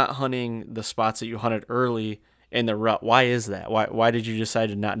 you're not hunting the spots that you hunted early in the rut. Why is that? Why did you decide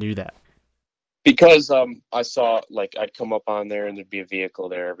to not do that? Because I saw, like, I'd come up on there and there'd be a vehicle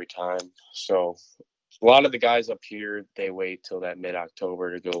there every time. So a lot of the guys up here, they wait till that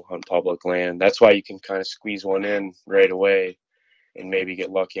mid-October to go hunt public land. That's why you can kind of squeeze one in right away and maybe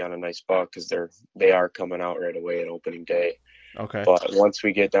get lucky on a nice buck, because they are coming out right away at opening day. Okay. But once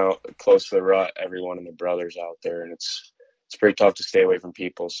we get down close to the rut, everyone and their brother's out there, and it's pretty tough to stay away from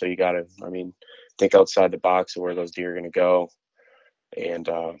people. So you got to, think outside the box of where those deer are going to go. And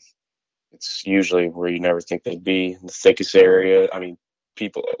it's usually where you never think they'd be, in the thickest area.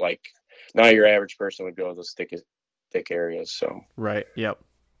 People, like, not your average person would go to those thick areas. So right. Yep.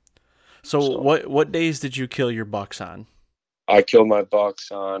 So what days did you kill your bucks on? I killed my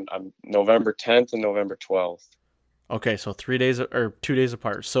bucks on November 10th and November 12th. Okay, so 3 days or 2 days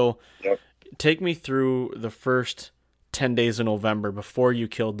apart. So yep. Take me through the first 10 days of November before you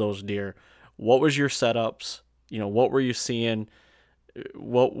killed those deer. What was your setups? What were you seeing?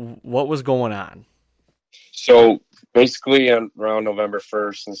 What was going on? So basically, around November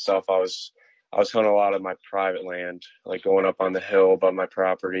 1st and stuff, I was hunting a lot of my private land, like going up on the hill above my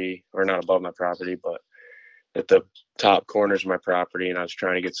property, or not above my property, but at the top corners of my property, and I was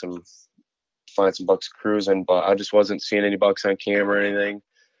trying to find some bucks cruising, but I just wasn't seeing any bucks on camera or anything.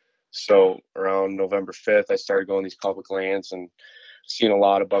 So around November 5th, I started going these public lands and seeing a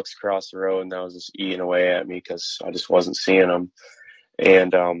lot of bucks across the road, and that was just eating away at me because I just wasn't seeing them.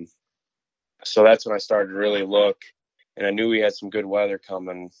 And so that's when I started to really look, and I knew we had some good weather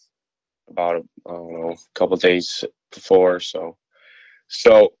coming about, a couple of days before. So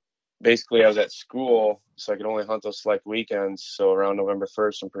basically I was at school, so I could only hunt those select weekends. So around November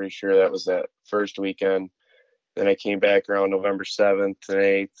 1st, I'm pretty sure that was that first weekend. Then I came back around November 7th and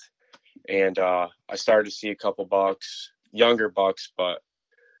 8th, and I started to see a couple bucks, younger bucks, but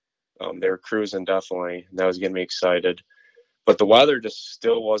they were cruising definitely. And that was getting me excited. But the weather just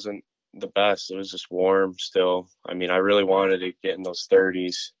still wasn't the best. It was just warm still. I mean, I really wanted to get in those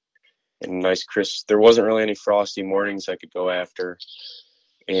 30s and nice crisp. There wasn't really any frosty mornings I could go after.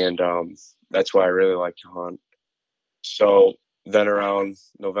 And that's why I really like to hunt. So then around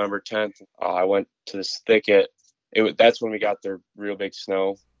November 10th, I went to this thicket. That's when we got the real big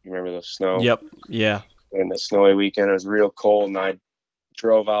snow. You remember the snow? Yep. Yeah. And the snowy weekend, it was real cold, and I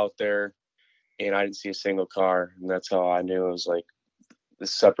drove out there, and I didn't see a single car. And that's how I knew it was like,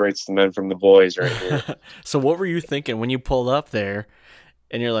 this separates the men from the boys right here. So what were you thinking when you pulled up there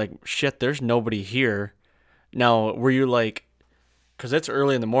and you're like, shit, there's nobody here? Now, were you like, because it's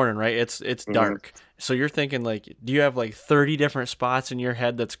early in the morning, right? It's dark. So you're thinking, like, do you have like 30 different spots in your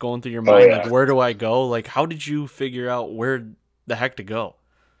head that's going through your mind? Yeah. Like, where do I go? Like, how did you figure out where the heck to go?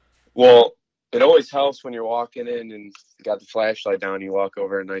 Well, it always helps when you're walking in and you got the flashlight down, you walk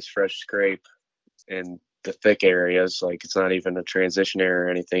over a nice fresh scrape and the thick areas, like it's not even a transition area or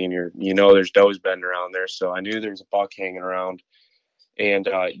anything, and there's does bedding around there. So I knew there was a buck hanging around, and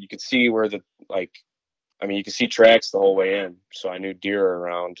you could see where you could see tracks the whole way in. So I knew deer are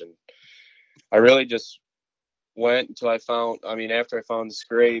around, and I really just went until after I found the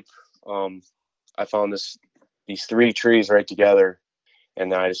scrape, I found these 3 trees right together,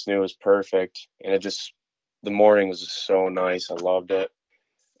 and I just knew it was perfect. And the morning was just so nice. I loved it.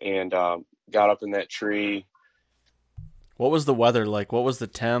 And got up in that tree. What was the weather like? What was the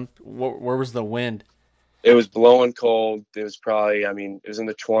temp? Where was the wind? It was blowing cold. It was probably, it was in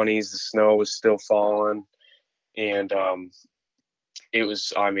the 20s. The snow was still falling. And it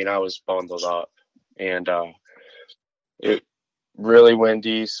was, I was bundled up. And it really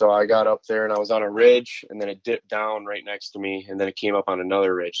windy. So I got up there and I was on a ridge, and then it dipped down right next to me, and then it came up on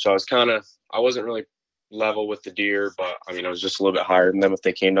another ridge. So I wasn't really level with the deer, but I was just a little bit higher than them if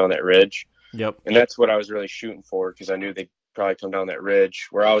they came down that ridge. Yep. And that's what I was really shooting for, because I knew they'd probably come down that ridge.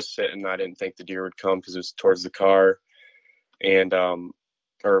 Where I was sitting, I didn't think the deer would come because it was towards the car, and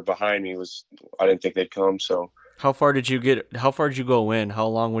or behind me I didn't think they'd come. So how far did you go in? How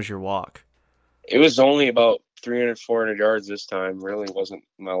long was your walk? it was only about 300-400 yards this time. Really wasn't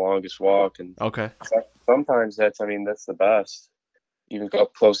my longest walk. And okay, sometimes that's the best. Even go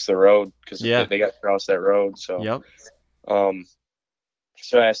up close to the road, because they got to cross that road. So yep.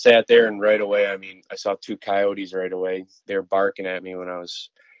 So I sat there, and right away, I saw 2 coyotes right away. They were barking at me when I was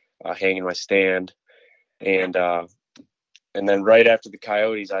hanging my stand. And then right after the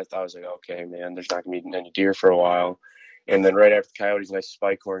coyotes, I was like, okay, man, there's not going to be any deer for a while. And then right after the coyotes, nice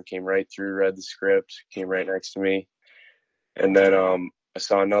spike horn came right through, read the script, came right next to me. And then I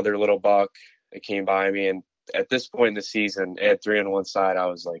saw another little buck that came by me. And at this point in the season, at 3 on one side, I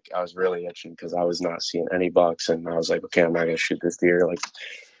was really itching, because I was not seeing any bucks. And I was like, okay, I'm not going to shoot this deer. Like,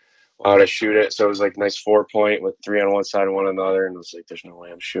 why would I shoot it? So it was like a nice 4-point with 3 on one side and 1 on the other. And I was like, there's no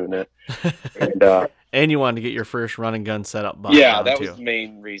way I'm shooting it. And you wanted to get your first run and gun set up. Yeah, that was the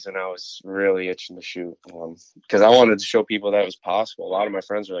main reason I was really itching to shoot. Because I wanted to show people that it was possible. A lot of my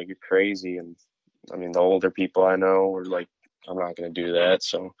friends were like, you're crazy. And the older people I know were like, I'm not going to do that.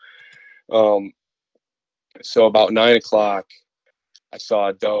 So, so about 9 o'clock, I saw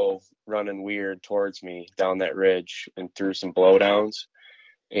a doe running weird towards me down that ridge and through some blowdowns.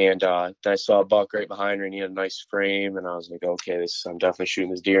 And then I saw a buck right behind her, and he had a nice frame. And I was like, okay, I'm definitely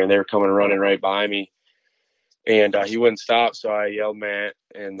shooting this deer. And they were coming running right by me. And he wouldn't stop. So I yelled, Matt,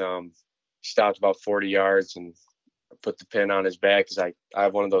 and he stopped about 40 yards, and I put the pin on his back, because I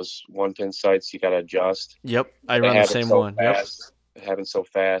have one of those 1-pin sights you got to adjust. Yep, I run the same one. Yep. It happened so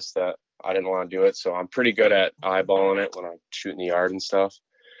fast that I didn't want to do it. So I'm pretty good at eyeballing it when I'm shooting the yard and stuff.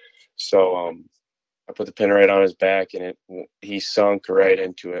 So I put the pin right on his back, and he sunk right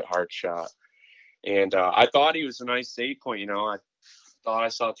into it, hard shot. And I thought he was a nice 8-point. I thought I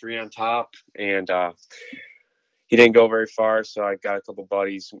saw 3 on top, and he didn't go very far. So I got a couple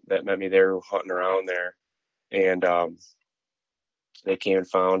buddies that met me there hunting around there, and they came and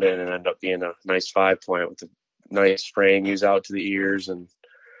found it, and it ended up being a nice 5-point with a nice frame used out to the ears. And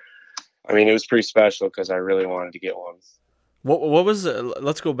it was pretty special, because I really wanted to get one. What was?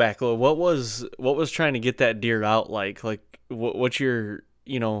 Let's go back a little. What was trying to get that deer out like? Like what's your?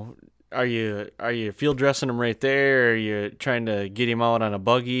 Are you field dressing him right there? Are you trying to get him out on a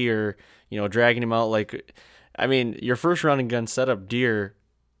buggy, or dragging him out? Like, your first run and gun setup deer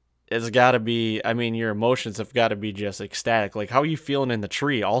has got to be. Your emotions have got to be just ecstatic. Like, how are you feeling in the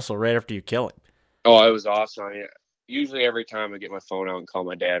tree? Also, right after you kill him. Oh, it was awesome. Usually every time I get my phone out and call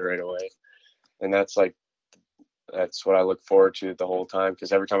my dad right away, and that's what I look forward to the whole time,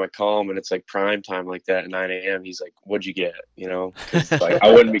 because every time I call him and it's like prime time like that at 9 a.m., he's like, what'd you get? 'Cause I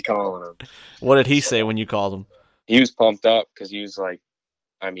wouldn't be calling him. What did he say when you called him? He was pumped up, because he was like,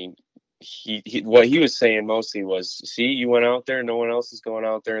 what he was saying mostly was, see, you went out there, no one else is going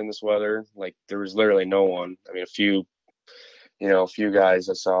out there in this weather. Like, there was literally no one. I mean, a few guys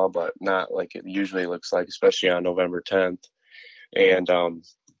I saw, but not like it usually looks like, especially on November 10th. And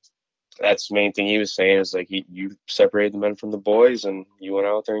that's the main thing he was saying is like, you separated the men from the boys and you went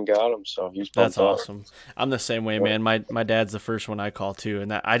out there and got them. So he was pumped That's up. awesome. I'm the same way, man. My dad's the first one I call too,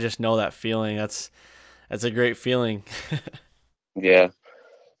 and I just know that feeling. That's a great feeling. Yeah.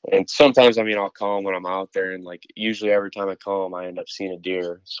 And sometimes, I mean, I'll call him when I'm out there, and like usually every time I call him, I end up seeing a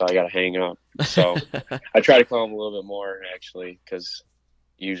deer, so I got to hang up. So I try to call him a little bit more actually, because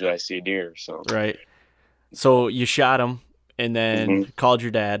usually I see a deer. So Right. So you shot him, and then called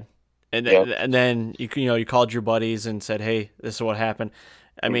your dad, and then you called your buddies and said, "Hey, this is what happened."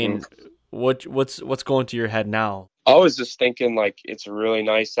 I mean, what's going through your head now? I was just thinking like, it's really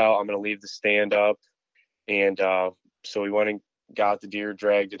nice out. I'm gonna leave the stand up, and so we went and got the deer,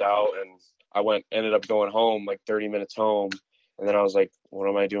 dragged it out, and I ended up going home like 30 minutes home. And then I was like, what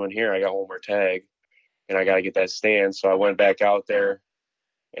am I doing here? I got one more tag and I got to get that stand. So I went back out there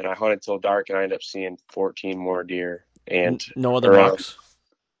and I hunted till dark, and I ended up seeing 14 more deer. And no other bucks?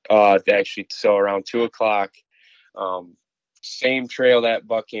 Actually, so around 2:00, same trail that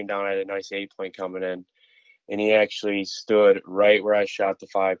buck came down. I had a nice 8-point coming in, and he actually stood right where I shot the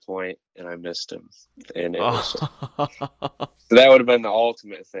 5-point, and I missed him. And it was, so that would have been the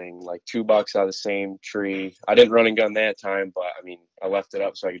ultimate thing, like 2 bucks out of the same tree. I didn't run and gun that time, but I mean, I left it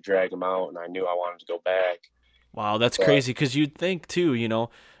up so I could drag him out, and I knew I wanted to go back. Wow, that's crazy, because you'd think too, you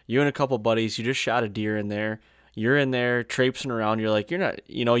and a couple buddies, you just shot a deer in there. You're in there traipsing around. You're like,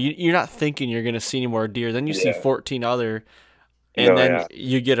 you're not thinking you're going to see any more deer. Then you see 14 other, and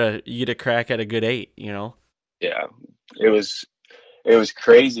you get a crack at a good 8, Yeah, it was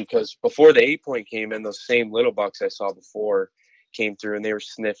crazy, because before the 8-point came in, those same little bucks I saw before came through, and they were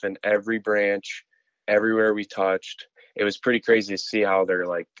sniffing every branch, everywhere we touched. It was pretty crazy to see how their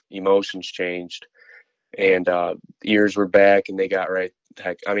like emotions changed, and ears were back, and they got right.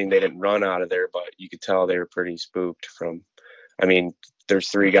 Heck, I mean, they didn't run out of there, but you could tell they were pretty spooked from. I mean, there's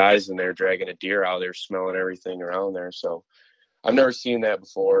 3 guys in there dragging a deer out. They're smelling everything around there. So I've never seen that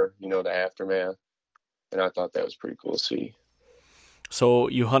before. The aftermath. And I thought that was pretty cool to see. So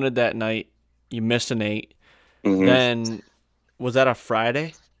you hunted that night. You missed an 8. Then, was that a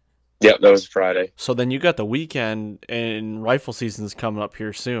Friday? Yep, that was Friday. So then you got the weekend, and rifle season's coming up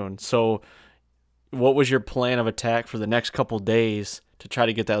here soon. So what was your plan of attack for the next couple days to try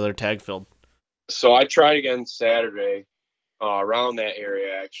to get that other tag filled? So I tried again Saturday, around that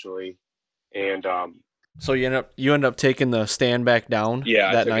area actually, and so you end up taking the stand back down.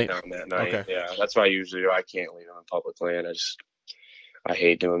 Yeah, that I night? took it down that night. Okay. Yeah, that's what I usually do. I can't leave on public land. I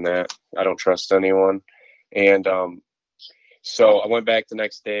hate doing that. I don't trust anyone. And so I went back the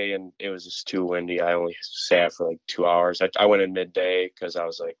next day, and it was just too windy. I only sat for like 2 hours. I went in midday because I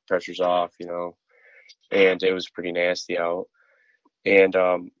was like, pressure's off, and it was pretty nasty out. And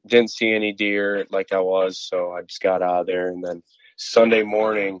didn't see any deer like I was, so I just got out of there. And then Sunday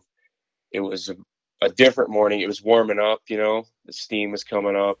morning, it was a different morning. It was warming up, the steam was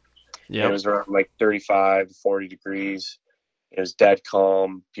coming up. Yeah, it was around like 35 to 40 degrees. It was dead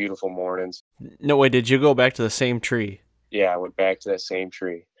calm, beautiful mornings. No way, did you go back to the same tree? Yeah, I went back to that same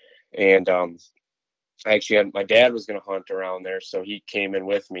tree. And I actually had, my dad was going to hunt around there, so he came in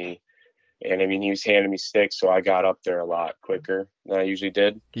with me. And I mean, he was handing me sticks, so I got up there a lot quicker than I usually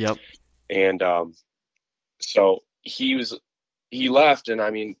did. Yep. And so he left, and I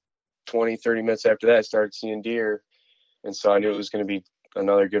mean, 20, 30 minutes after that, I started seeing deer. And so I knew it was going to be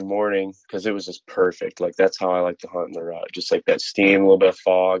another good morning, because it was just perfect. Like, that's how I like to hunt in the rut. Just like that steam, a little bit of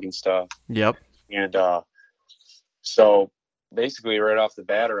fog and stuff. Yep. And so basically right off the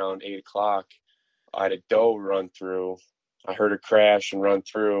bat around 8:00, I had a doe run through. I heard her crash and run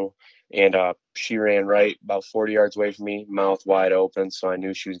through, and she ran right about 40 yards away from me, mouth wide open. So I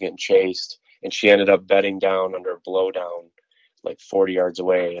knew she was getting chased, and she ended up bedding down under a blowdown like 40 yards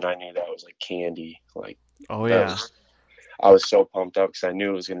away. And I knew that was like candy. Like, oh yeah. I was so pumped up because I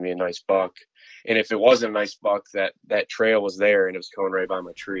knew it was going to be a nice buck. And if it wasn't a nice buck, that trail was there, and it was coming right by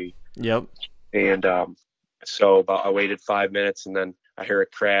my tree. Yep. And so I waited 5 minutes, and then I hear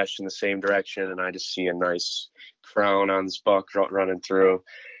it crash in the same direction, and I just see a nice crown on this buck running through.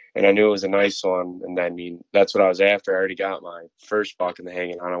 And I knew it was a nice one. And I mean, that's what I was after. I already got my first buck in the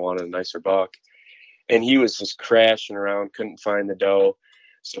hanging hunt. I wanted a nicer buck. And he was just crashing around, couldn't find the doe.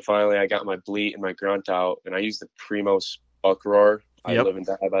 So finally I got my bleat and my grunt out, and I used the Primos buck roar. I live and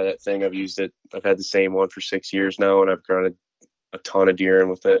die by that thing. I've used it. I've had the same one for 6 years now, and I've grunted a ton of deer in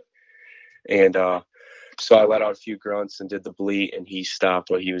with it. And So I let out a few grunts and did the bleat, and he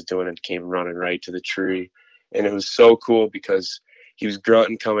stopped what he was doing and came running right to the tree. And it was so cool because he was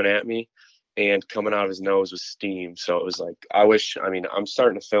grunting coming at me, and coming out of his nose was steam. So it was like, I'm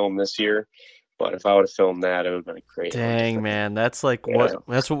starting to film this year, but if I would have filmed that, it would have been a great. Dang, man, that's like Yeah.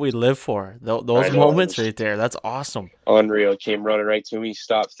 that's what we live for. Those I know, moments it was right there. That's awesome. unreal. He came running right to me. He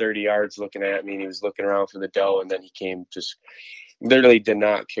stopped 30 yards looking at me, and he was looking around for the doe, and then he came just literally did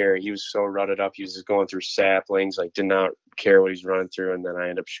not care. He was so rutted up. He was just going through saplings, like did not care what he's running through. And then I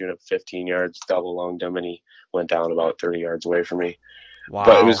ended up shooting up 15 yards, double lunged him, and he went down about 30 yards away from me. Wow.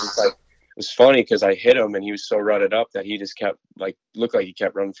 But it was just like, it was funny because I hit him and he was so rutted up that he just kept looked like he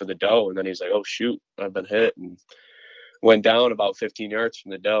kept running for the doe. And then he was like, oh shoot, I've been hit, and went down about 15 yards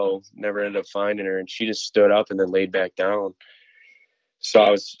from the doe, never ended up finding her. And she just stood up and then laid back down.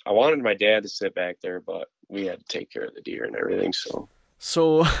 So I wanted my dad to sit back there, but we had to take care of the deer and everything.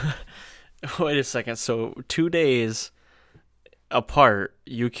 So wait a second. So 2 days apart,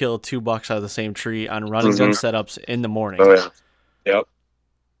 you killed 2 bucks out of the same tree on running gun setups in the morning. Oh, yeah. Yep.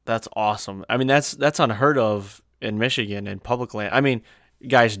 That's awesome. I mean, that's unheard of in Michigan in public land. I mean,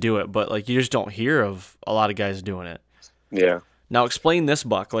 guys do it, but like you just don't hear of a lot of guys doing it. Yeah. Now explain this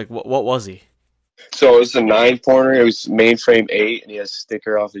buck. Like what was he? So it was a 9-pointer. It was mainframe 8, and he has a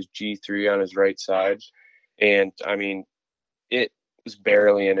sticker off his G3 on his right side. And I mean, it was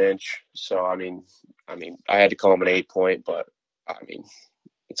barely an inch. So I mean, I had to call him an 8-point, but I mean,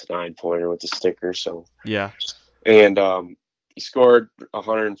 it's a 9-pointer with the sticker. So yeah. And he scored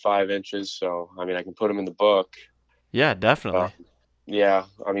 105 inches. So I mean, I can put him in the book. Yeah, definitely. Yeah,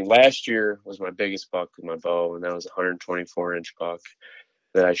 I mean, last year was my biggest buck with my bow, and that was a 124-inch buck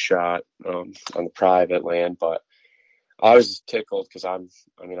that I shot on the private land. But I was just tickled because I'm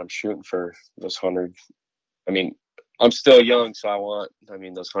shooting for those 100. I mean, I'm still young, so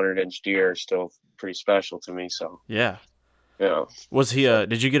those 100-inch deer are still pretty special to me. So yeah. Was he?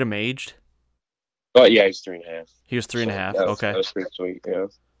 Did you get him aged? Oh yeah, he's 3.5. He was 3.5. Okay, that was pretty sweet. Yeah,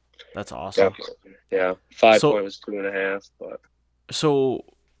 that's awesome. Yeah, 5-point was 2.5. But so,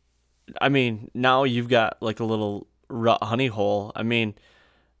 I mean, now you've got like a little rut honey hole. I mean,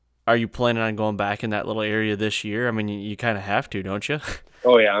 are you planning on going back in that little area this year? I mean, you kind of have to, don't you?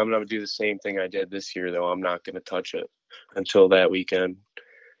 Oh yeah, I'm gonna do the same thing I did this year, though. I'm not gonna touch it until that weekend,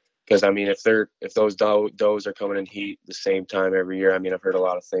 because I mean, if those does are coming in heat the same time every year, I mean, I've heard a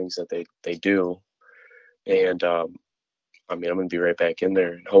lot of things that they do, and I mean, I'm gonna be right back in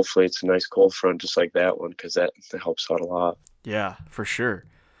there, and hopefully it's a nice cold front just like that one, because that helps out a lot. Yeah, for sure.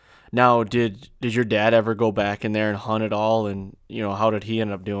 Now, did your dad ever go back in there and hunt at all? And how did he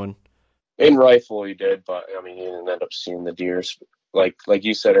end up doing? In rifle, he did, but I mean, he didn't end up seeing the deer. Like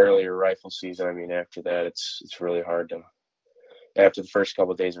you said earlier, rifle season. I mean, after that, it's really hard to. After the first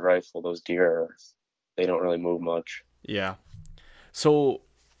couple of days of rifle, those deer they don't really move much. Yeah. So,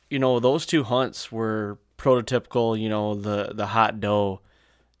 those 2 hunts were prototypical. The hot doe.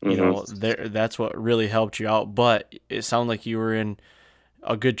 That's what really helped you out. But it sounded like you were in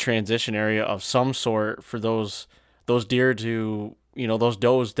a good transition area of some sort for those deer to, those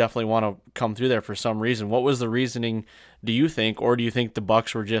does definitely want to come through there for some reason. What was the reasoning, do you think, or do you think the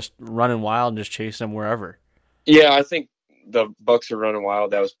bucks were just running wild and just chasing them wherever? Yeah, I think the bucks are running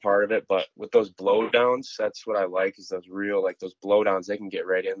wild. That was part of it. But with those blowdowns, that's what I like, is those real, like those blowdowns, they can get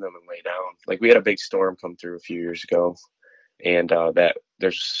right in them and lay down. Like we had a big storm come through a few years ago, and that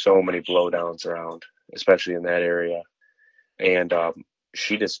there's so many blowdowns around, especially in that area. And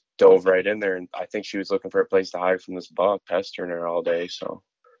she just dove right in there, and I think she was looking for a place to hide from this buck pestering her all day. So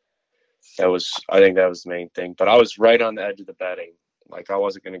I think that was the main thing. But I was right on the edge of the bedding. Like I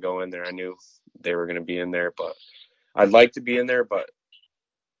wasn't going to go in there. I knew they were going to be in there, but I'd like to be in there, but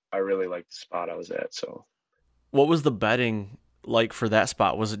I really liked the spot I was at. So what was the bedding like for that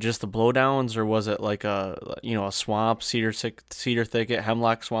spot? Was it just the blowdowns, or was it like a swamp, cedar thicket,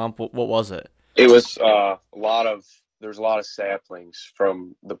 hemlock swamp? What was it? It was there's a lot of saplings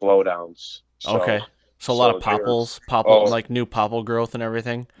from the blowdowns. Okay. So a lot of popples, like new popple growth and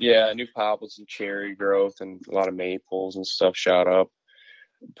everything? Yeah, new popples and cherry growth and a lot of maples and stuff shot up.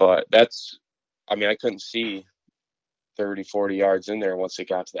 But I couldn't see 30, 40 yards in there once it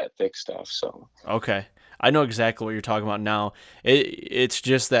got to that thick stuff. So okay. I know exactly what you're talking about now. It's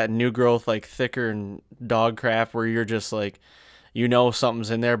just that new growth, like thicker and dog crap, where you're just like,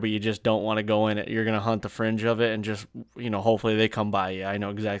 something's in there, but you just don't want to go in it. You're going to hunt the fringe of it and just, hopefully they come by you. I know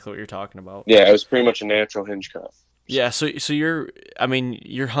exactly what you're talking about. Yeah, it was pretty much a natural hinge cut. Yeah, so you're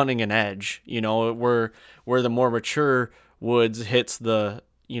hunting an edge, where the more mature woods hits the,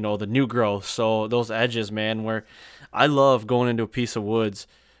 the new growth. So those edges, man, where I love going into a piece of woods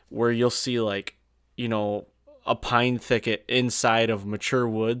where you'll see like a pine thicket inside of mature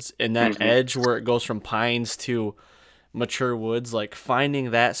woods, and that edge where it goes from pines to mature woods, like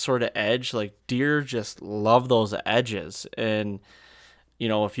finding that sort of edge, like deer just love those edges. And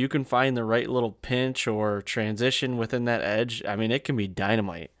if you can find the right little pinch or transition within that edge, I mean, it can be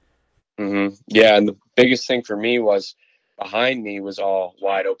dynamite. Yeah, and the biggest thing for me was behind me was all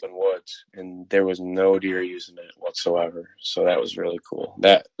wide open woods, and there was no deer using it whatsoever. So that was really cool.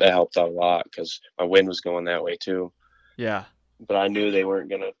 That helped out a lot because my wind was going that way too. Yeah. But I knew they weren't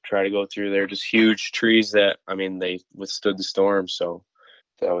going to try to go through. They're just huge trees that, I mean, they withstood the storm. So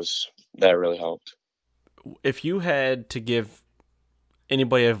that really helped. If you had to give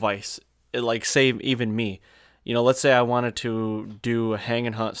anybody advice, like say even me, let's say I wanted to do a hang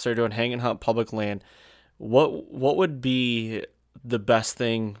and hunt, start doing hang and hunt public land, what would be the best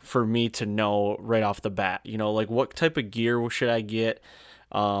thing for me to know right off the bat? Like what type of gear should I get?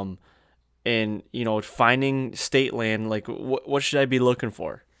 And finding state land, like what should I be looking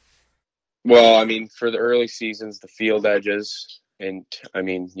for? Well, I mean, for the early seasons, the field edges, and I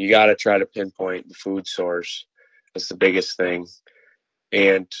mean, you got to try to pinpoint the food source. That's the biggest thing.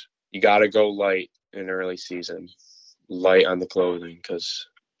 And you got to go light in early season, light on the clothing, because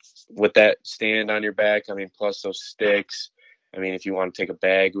with that stand on your back, I mean, plus those sticks, I mean, if you want to take a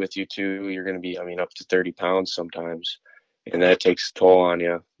bag with you too, you're going to be, I mean, up to 30 pounds sometimes. And that takes a toll on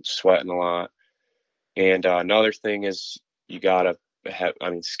you, sweating a lot. And another thing is you got to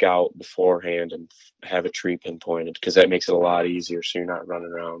scout beforehand and have a tree pinpointed, because that makes it a lot easier so you're not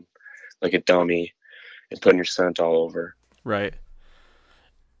running around like a dummy and putting your scent all over. Right.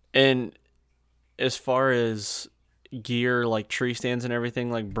 And as far as gear, like tree stands and everything,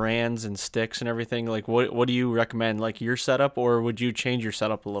 like brands and sticks and everything, like what do you recommend? Like your setup, or would you change your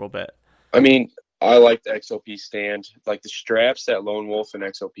setup a little bit? I mean, I like the XOP stand. Like the straps that Lone Wolf and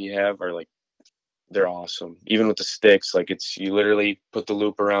XOP have are like, they're awesome. Even with the sticks, like you literally put the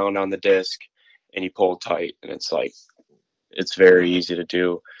loop around on the disc and you pull tight, and it's very easy to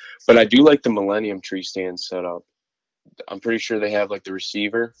do. But I do like the Millennium tree stand setup. I'm pretty sure they have like the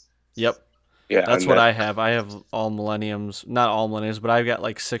receiver. Yep. Yeah. That's what I have. I have all Millenniums, not all Millenniums, but I've got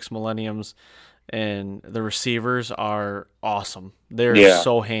like 6 Millenniums, and the receivers are awesome. They're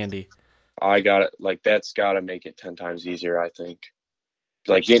so handy. I got it. Like that's got to make it 10 times easier, I think.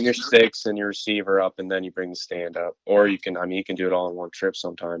 Like getting your sticks and your receiver up, and then you bring the stand up. Or you can do it all in one trip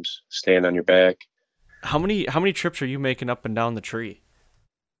sometimes. Stand on your back. How many trips are you making up and down the tree?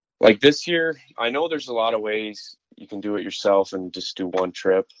 Like this year, I know there's a lot of ways you can do it yourself and just do one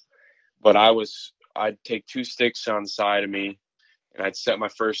trip. But I'd take 2 sticks on the side of me, and I'd set my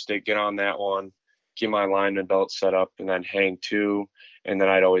first stick, get on that one, get my alignment belt set up, and then hang 2. And then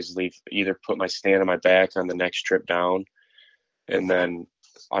I'd always either put my stand on my back on the next trip down. And then,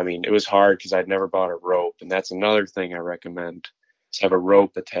 I mean, it was hard because I'd never bought a rope. And that's another thing I recommend, is have a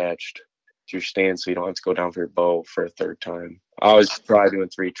rope attached to your stand so you don't have to go down for your bow for a third time. I always try doing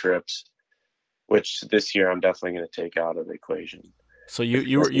 3 trips, which this year I'm definitely going to take out of the equation. So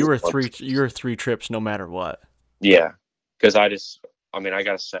you were 3 trips no matter what. Yeah, because I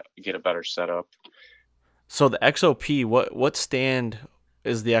got to get a better setup. So the XOP, what stand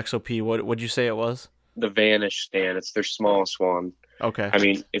is the XOP? What would you say it was? The Vanish stand. It's their smallest one. Okay. I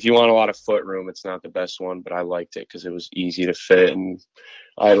mean, if you want a lot of foot room, it's not the best one, but I liked it because it was easy to fit, and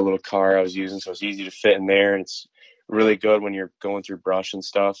I had a little car I was using, so it's easy to fit in there, and it's really good when you're going through brush and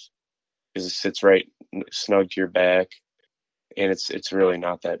stuff because it sits right snug to your back, and it's really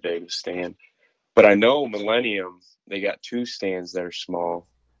not that big of a stand. But I know Millennium, they got 2 stands that are small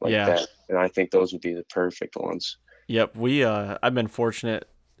like that, and I think those would be the perfect ones. Yep, I've been fortunate.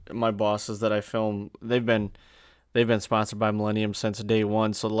 My bosses that I film, they've been sponsored by Millennium since day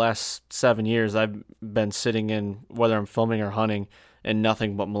one. So the last 7 years, I've been sitting in, whether I'm filming or hunting, and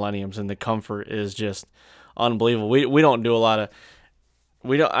nothing but Millenniums, and the comfort is just unbelievable. We don't do a lot of,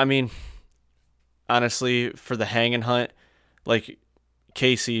 I mean, honestly, for the hang and hunt, like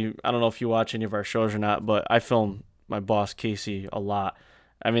Casey, I don't know if you watch any of our shows or not, but I film my boss Casey a lot.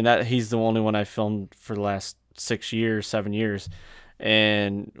 I mean, he's the only one I filmed for the last 7 years.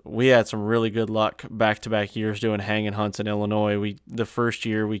 And we had some really good luck back-to-back years doing hang and hunts in Illinois. The first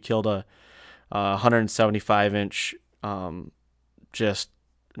year we killed a 175-inch, just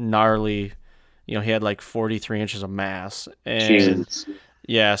gnarly. He had like 43 inches of mass. And Jeez.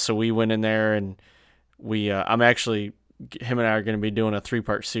 Yeah, so we went in there, and him and I are going to be doing a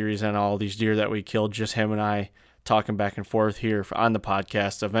 3-part series on all these deer that we killed, just him and I talking back and forth here on the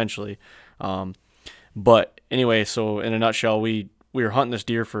podcast eventually. But anyway, so in a nutshell, we were hunting this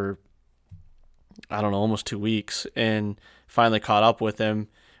deer for, I don't know, almost 2 weeks, and finally caught up with him.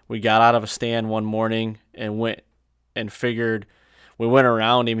 we got out of a stand one morning and went and figured, we went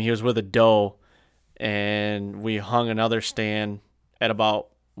around him. He was with a doe, and we hung another stand at about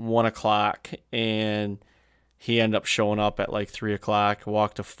 1 o'clock, and he ended up showing up at like 3 o'clock,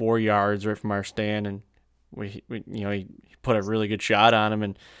 walked to 4 yards right from our stand, and we he put a really good shot on him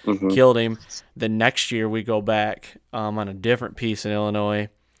and killed him. The next year we go back on a different piece in Illinois,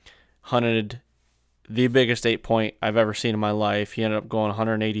 hunted the biggest 8-point I've ever seen in my life. He ended up going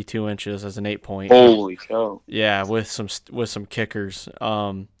 182 inches as an 8-point. Holy cow! Yeah, with some kickers.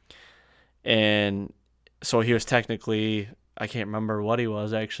 And so he was technically, I can't remember what he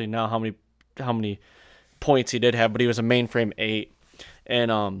was actually now, how many points he did have, but he was a mainframe 8.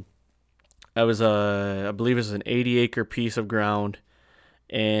 And I believe it was an 80-acre piece of ground,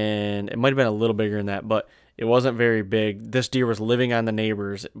 and it might have been a little bigger than that, but it wasn't very big. This deer was living on the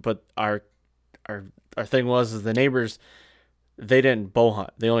neighbors, but our thing was the neighbors, they didn't bow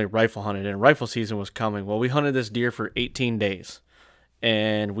hunt. They only rifle hunted, and rifle season was coming. Well, we hunted this deer for 18 days,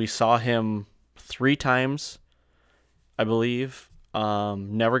 and we saw him 3 times, I believe.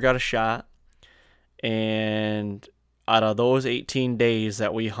 Never got a shot. And out of those 18 days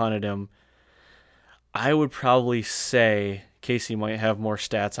that we hunted him, I would probably say, Casey might have more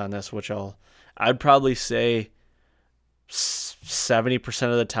stats on this, I'd probably say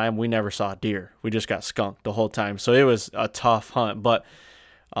 70% of the time we never saw a deer. We just got skunked the whole time. So it was a tough hunt, but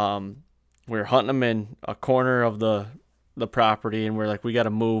we were hunting them in a corner of the property, and we're like, we got to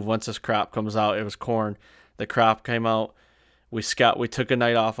move once this crop comes out. It was corn. The crop came out. We took a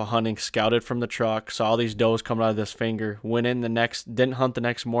night off of hunting, scouted from the truck, saw all these does coming out of this finger, didn't hunt the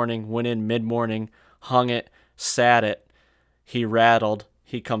next morning, went in mid-morning, hung it, sat it. He rattled.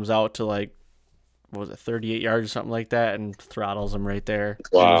 He comes out to like, what was it, 38 yards or something like that, and throttles him right there.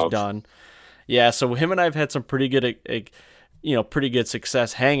 Wow. He was done. Yeah, so him and I have had some pretty good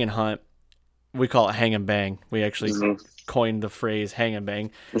success hang and hunt. We call it hang and bang. We actually coined the phrase hang and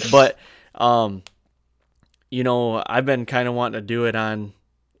bang. But I've been kind of wanting to do it on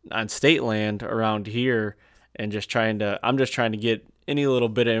state land around here, and I'm just trying to get any little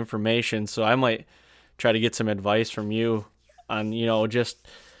bit of information. So I might try to get some advice from you on, just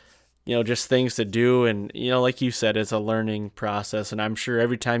things to do. And, like you said, it's a learning process. And I'm sure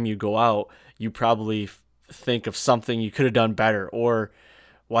every time you go out, you probably think of something you could have done better, or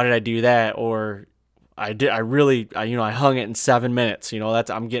why did I do that? Or I hung it in 7 minutes.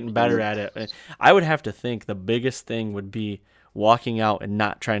 I'm getting better at it. I would have to think the biggest thing would be walking out and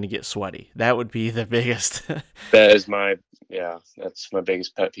not trying to get sweaty. That would be the biggest. That's my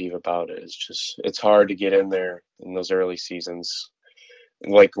biggest pet peeve about it. It's hard to get in there in those early seasons.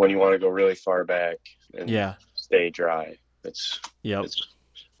 Like when you want to go really far back and stay dry. It's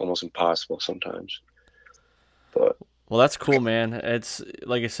almost impossible sometimes. But well, that's cool, man. It's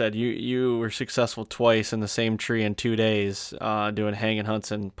like I said, you were successful twice in the same tree in 2 days, doing hanging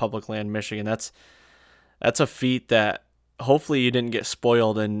hunts in public land, Michigan. That's a feat that hopefully you didn't get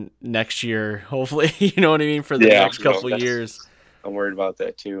spoiled in next year. Hopefully, you know what I mean, for the next couple of years. I'm worried about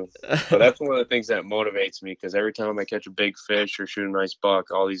that too. But that's one of the things that motivates me, because every time I catch a big fish or shoot a nice buck,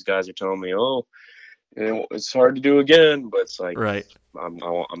 all these guys are telling me, "Oh, it's hard to do again." But it's like, right, I'm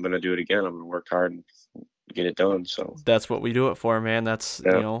going to do it again. I'm going to work hard and get it done. So that's what we do it for, man. That's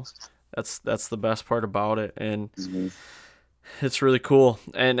that's the best part about it, and it's really cool.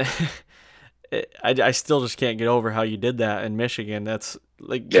 And I still just can't get over how you did that in Michigan. That's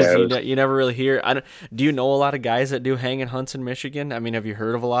like, you never really hear. Do you know a lot of guys that do hanging hunts in Michigan? I mean, have you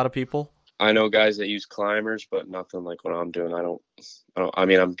heard of a lot of people? I know guys that use climbers, but nothing like what I'm doing. I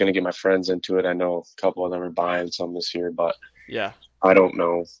mean, I'm going to get my friends into it. I know a couple of them are buying some this year, but yeah, I don't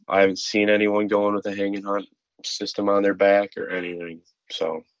know. I haven't seen anyone going with a hanging hunt system on their back or anything.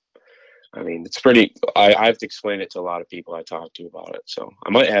 So, I mean, it's pretty, I have to explain it to a lot of people I talk to about it. So I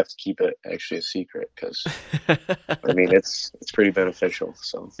might have to keep it actually a secret, because I mean, it's pretty beneficial.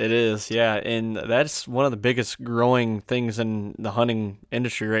 So it is. Yeah. And that's one of the biggest growing things in the hunting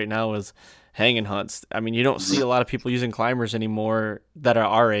industry right now is hanging hunts. I mean, you don't see a lot of people using climbers anymore that are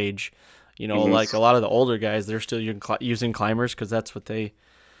our age. Like a lot of the older guys, they're still using climbers because that's what they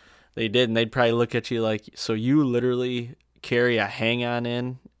did. And they'd probably look at you like, so you literally carry a hang on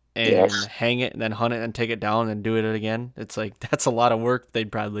in and hang it and then hunt it and take it down and do it again? It's like, that's a lot of work, they'd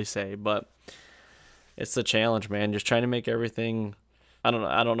probably say. But it's the challenge, man. Just trying to make everything, I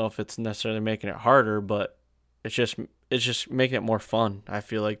don't know if it's necessarily making it harder, but it's just making it more fun. I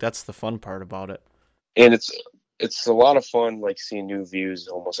feel like that's the fun part about it. And it's a lot of fun, like seeing new views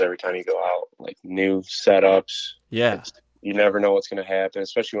almost every time you go out, like new setups. Yeah. you never know what's going to happen,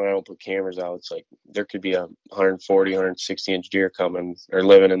 especially when I don't put cameras out. It's like there could be a 140, 160 inch deer coming or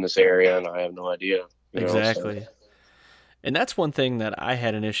living in this area, and I have no idea. Exactly. And that's one thing that I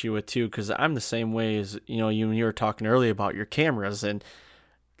had an issue with too, because I'm the same way as, you were talking earlier about your cameras and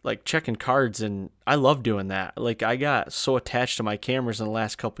like checking cards, and I love doing that. Like I got so attached to my cameras in the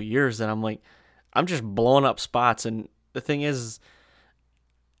last couple of years that I'm like, I'm just blowing up spots. And the thing is,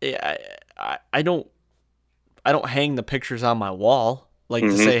 I don't hang the pictures on my wall like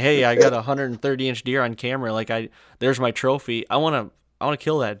to say, hey, I got a 130 inch deer on camera. Like there's my trophy. I want to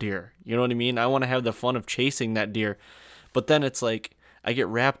kill that deer. You know what I mean? I want to have the fun of chasing that deer. But then it's like I get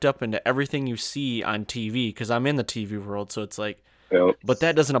wrapped up into everything you see on TV because I'm in the TV world. So it's like, but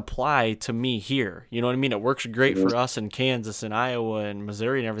that doesn't apply to me here. You know what I mean? It works great for us in Kansas and Iowa and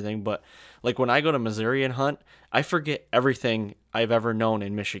Missouri and everything. But like when I go to Missouri and hunt, I forget everything I've ever known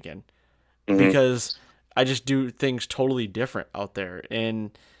in Michigan because I just do things totally different out there.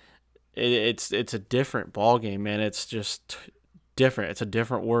 And it's a different ball game, man. It's just different. It's a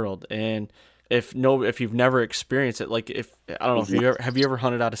different world. And if you've never experienced it, like I don't know, have you ever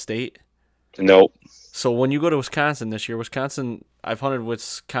hunted out of state? Nope. So when you go to Wisconsin this year, I've hunted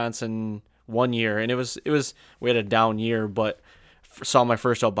Wisconsin 1 year, and we had a down year, but saw my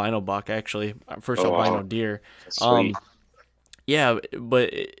first albino buck actually, albino deer. Sweet. Yeah,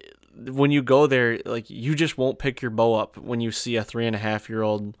 but when you go there, like you just won't pick your bow up when you see a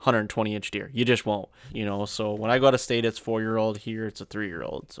 3.5-year-old 120 inch deer. You just won't, So when I go out of state, it's 4-year-old. Here, it's a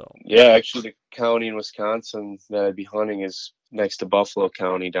 3-year-old. So yeah, actually, the county in Wisconsin that I'd be hunting is next to Buffalo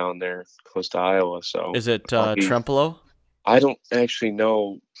County down there, close to Iowa. So is it Trempealeau? I don't actually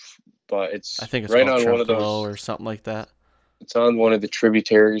know, but I think it's right called on Trempealeau one of those or something like that. It's on one of the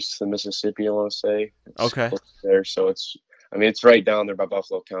tributaries to the Mississippi, I want to say. It's okay. Close there, so it's right down there by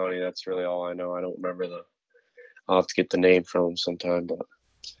Buffalo County. That's really all I know. I don't remember I'll have to get the name from them sometime, but.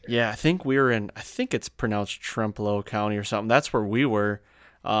 Yeah, I think it's pronounced Trempealeau County or something. That's where we were.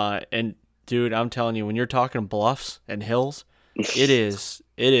 And dude, I'm telling you, when you're talking bluffs and hills, it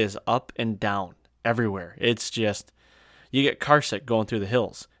is up and down everywhere. It's just, you get car sick going through the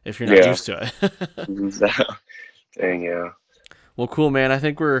hills if you're not used to it. Dang, yeah. Well, cool, man. I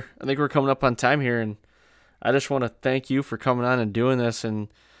think we're coming up on time here, and I just want to thank you for coming on and doing this. And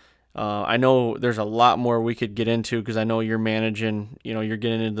I know there's a lot more we could get into because I know you're managing, you're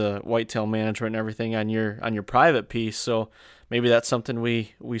getting into the whitetail management and everything on your private piece. So maybe that's something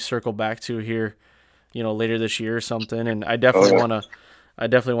we circle back to here, later this year or something. And I definitely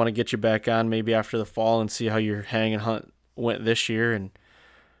want to get you back on maybe after the fall and see how your hang and hunt went this year.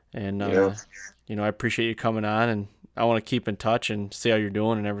 And I appreciate you coming on, and I want to keep in touch and see how you're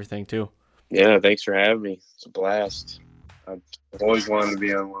doing and everything too. Yeah, thanks for having me. It's a blast. I've always wanted to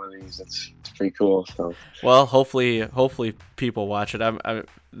be on one of these. It's pretty cool. So. Well, hopefully people watch it.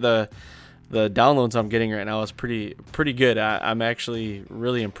 The downloads I'm getting right now is pretty good. I'm actually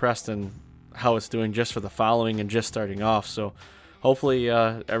really impressed in how it's doing just for the following and just starting off. So hopefully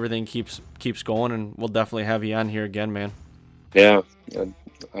everything keeps going, and we'll definitely have you on here again, man. Yeah,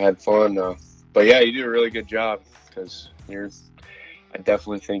 I had fun. But yeah, you do a really good job because I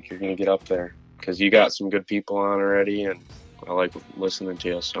definitely think you're going to get up there because you got some good people on already, and I like listening to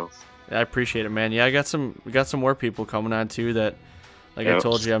you. So yeah, I appreciate it, man. Yeah, we got some more people coming on too that, like I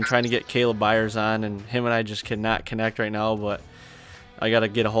told you, I'm trying to get Caleb Byers on, and him and I just cannot connect right now, but I got to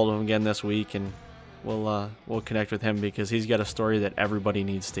get a hold of him again this week, and we'll connect with him because he's got a story that everybody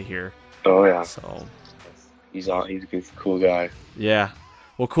needs to hear. Oh yeah. So he's a good, cool guy. Yeah.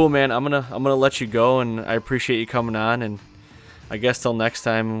 Well, cool, man. I'm gonna let you go, and I appreciate you coming on, and I guess till next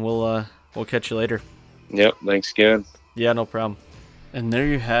time, we'll catch you later. Yep. Thanks again. Yeah, no problem. And there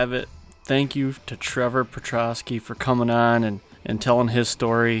you have it. Thank you to Trevor Petroskey for coming on and telling his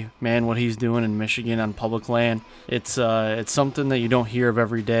story, man, what he's doing in Michigan on public land. It's something that you don't hear of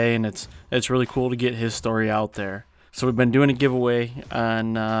every day, and it's really cool to get his story out there. So we've been doing a giveaway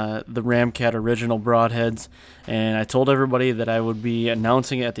on the Ramcat Original Broadheads, and I told everybody that I would be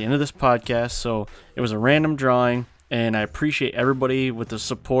announcing it at the end of this podcast, so it was a random drawing, and I appreciate everybody with the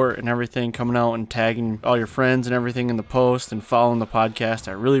support and everything, coming out and tagging all your friends and everything in the post and following the podcast.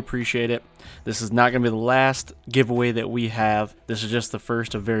 I really appreciate it. This is not going to be the last giveaway that we have. This is just the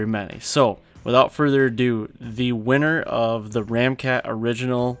first of very many. So without further ado, the winner of the Ramcat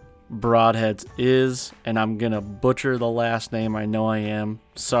Original Broadheads is, and I'm gonna butcher the last name, I know I am,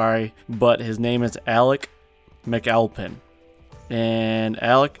 sorry, but his name is Alec McAlpin. And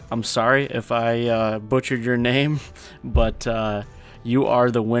Alec, I'm sorry if I butchered your name, but you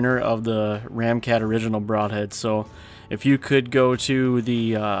are the winner of the Ramcat Original Broadhead. So if you could go to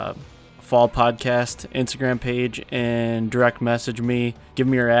the Fall Podcast Instagram page and direct message me. Give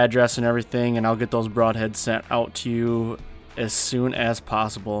me your address and everything, and I'll get those broadheads sent out to you as soon as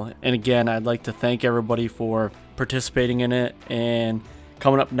possible. And again, I'd like to thank everybody for participating in it. And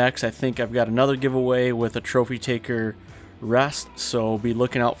coming up next, I think I've got another giveaway with a trophy taker rest, so be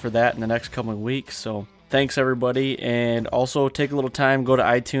looking out for that in the next couple of weeks. So thanks everybody, and also take a little time, go to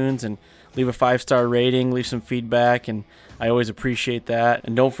iTunes and leave a 5-star rating, leave some feedback, and I always appreciate that.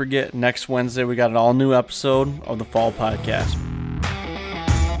 And don't forget, next Wednesday we got an all new episode of the Fall Podcast.